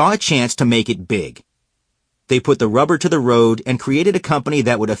 saw a chance to make it big. They put the rubber to the road and created a company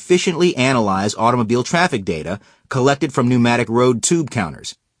that would efficiently analyze automobile traffic data collected from pneumatic road tube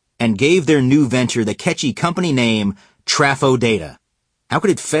counters, and gave their new venture the catchy company name Trafo Data. How could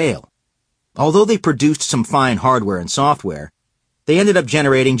it fail? Although they produced some fine hardware and software, they ended up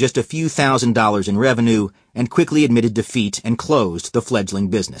generating just a few $1,000s in revenue and quickly admitted defeat and closed the fledgling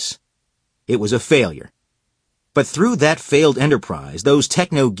business. It was a failure. But through that failed enterprise, those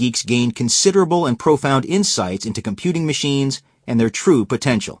techno-geeks gained considerable and profound insights into computing machines and their true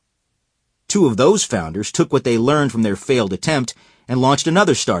potential. 2 of those founders took what they learned from their failed attempt and launched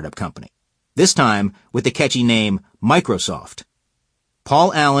another startup company, this time with the catchy name Microsoft.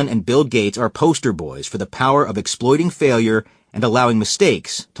 Paul Allen and Bill Gates are poster boys for the power of exploiting failure and allowing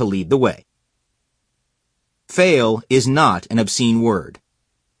mistakes to lead the way. Fail is not an obscene word.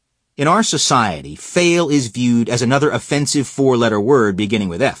 In our society, fail is viewed as another offensive 4-letter word beginning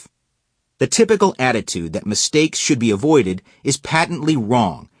with F. The typical attitude that mistakes should be avoided is patently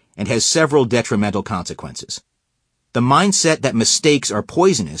wrong and has several detrimental consequences. The mindset that mistakes are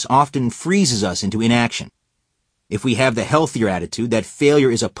poisonous often freezes us into inaction. If we have the healthier attitude that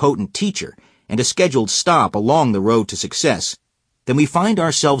failure is a potent teacher and a scheduled stop along the road to success, then we find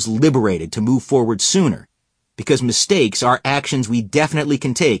ourselves liberated to move forward sooner, because mistakes are actions we definitely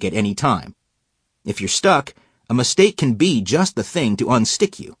can take at any time. If you're stuck, a mistake can be just the thing to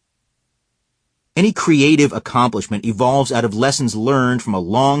unstick you. Any creative accomplishment evolves out of lessons learned from a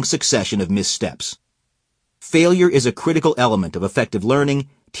long succession of missteps. Failure is a critical element of effective learning,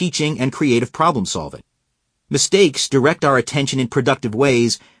 teaching, and creative problem solving. Mistakes direct our attention in productive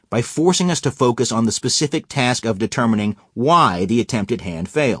ways by forcing us to focus on the specific task of determining why the attempt at hand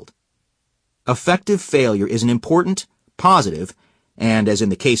failed. Effective failure is an important, positive, and, as in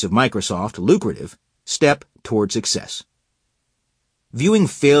the case of Microsoft, lucrative, step toward success. Viewing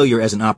failure as an opportunity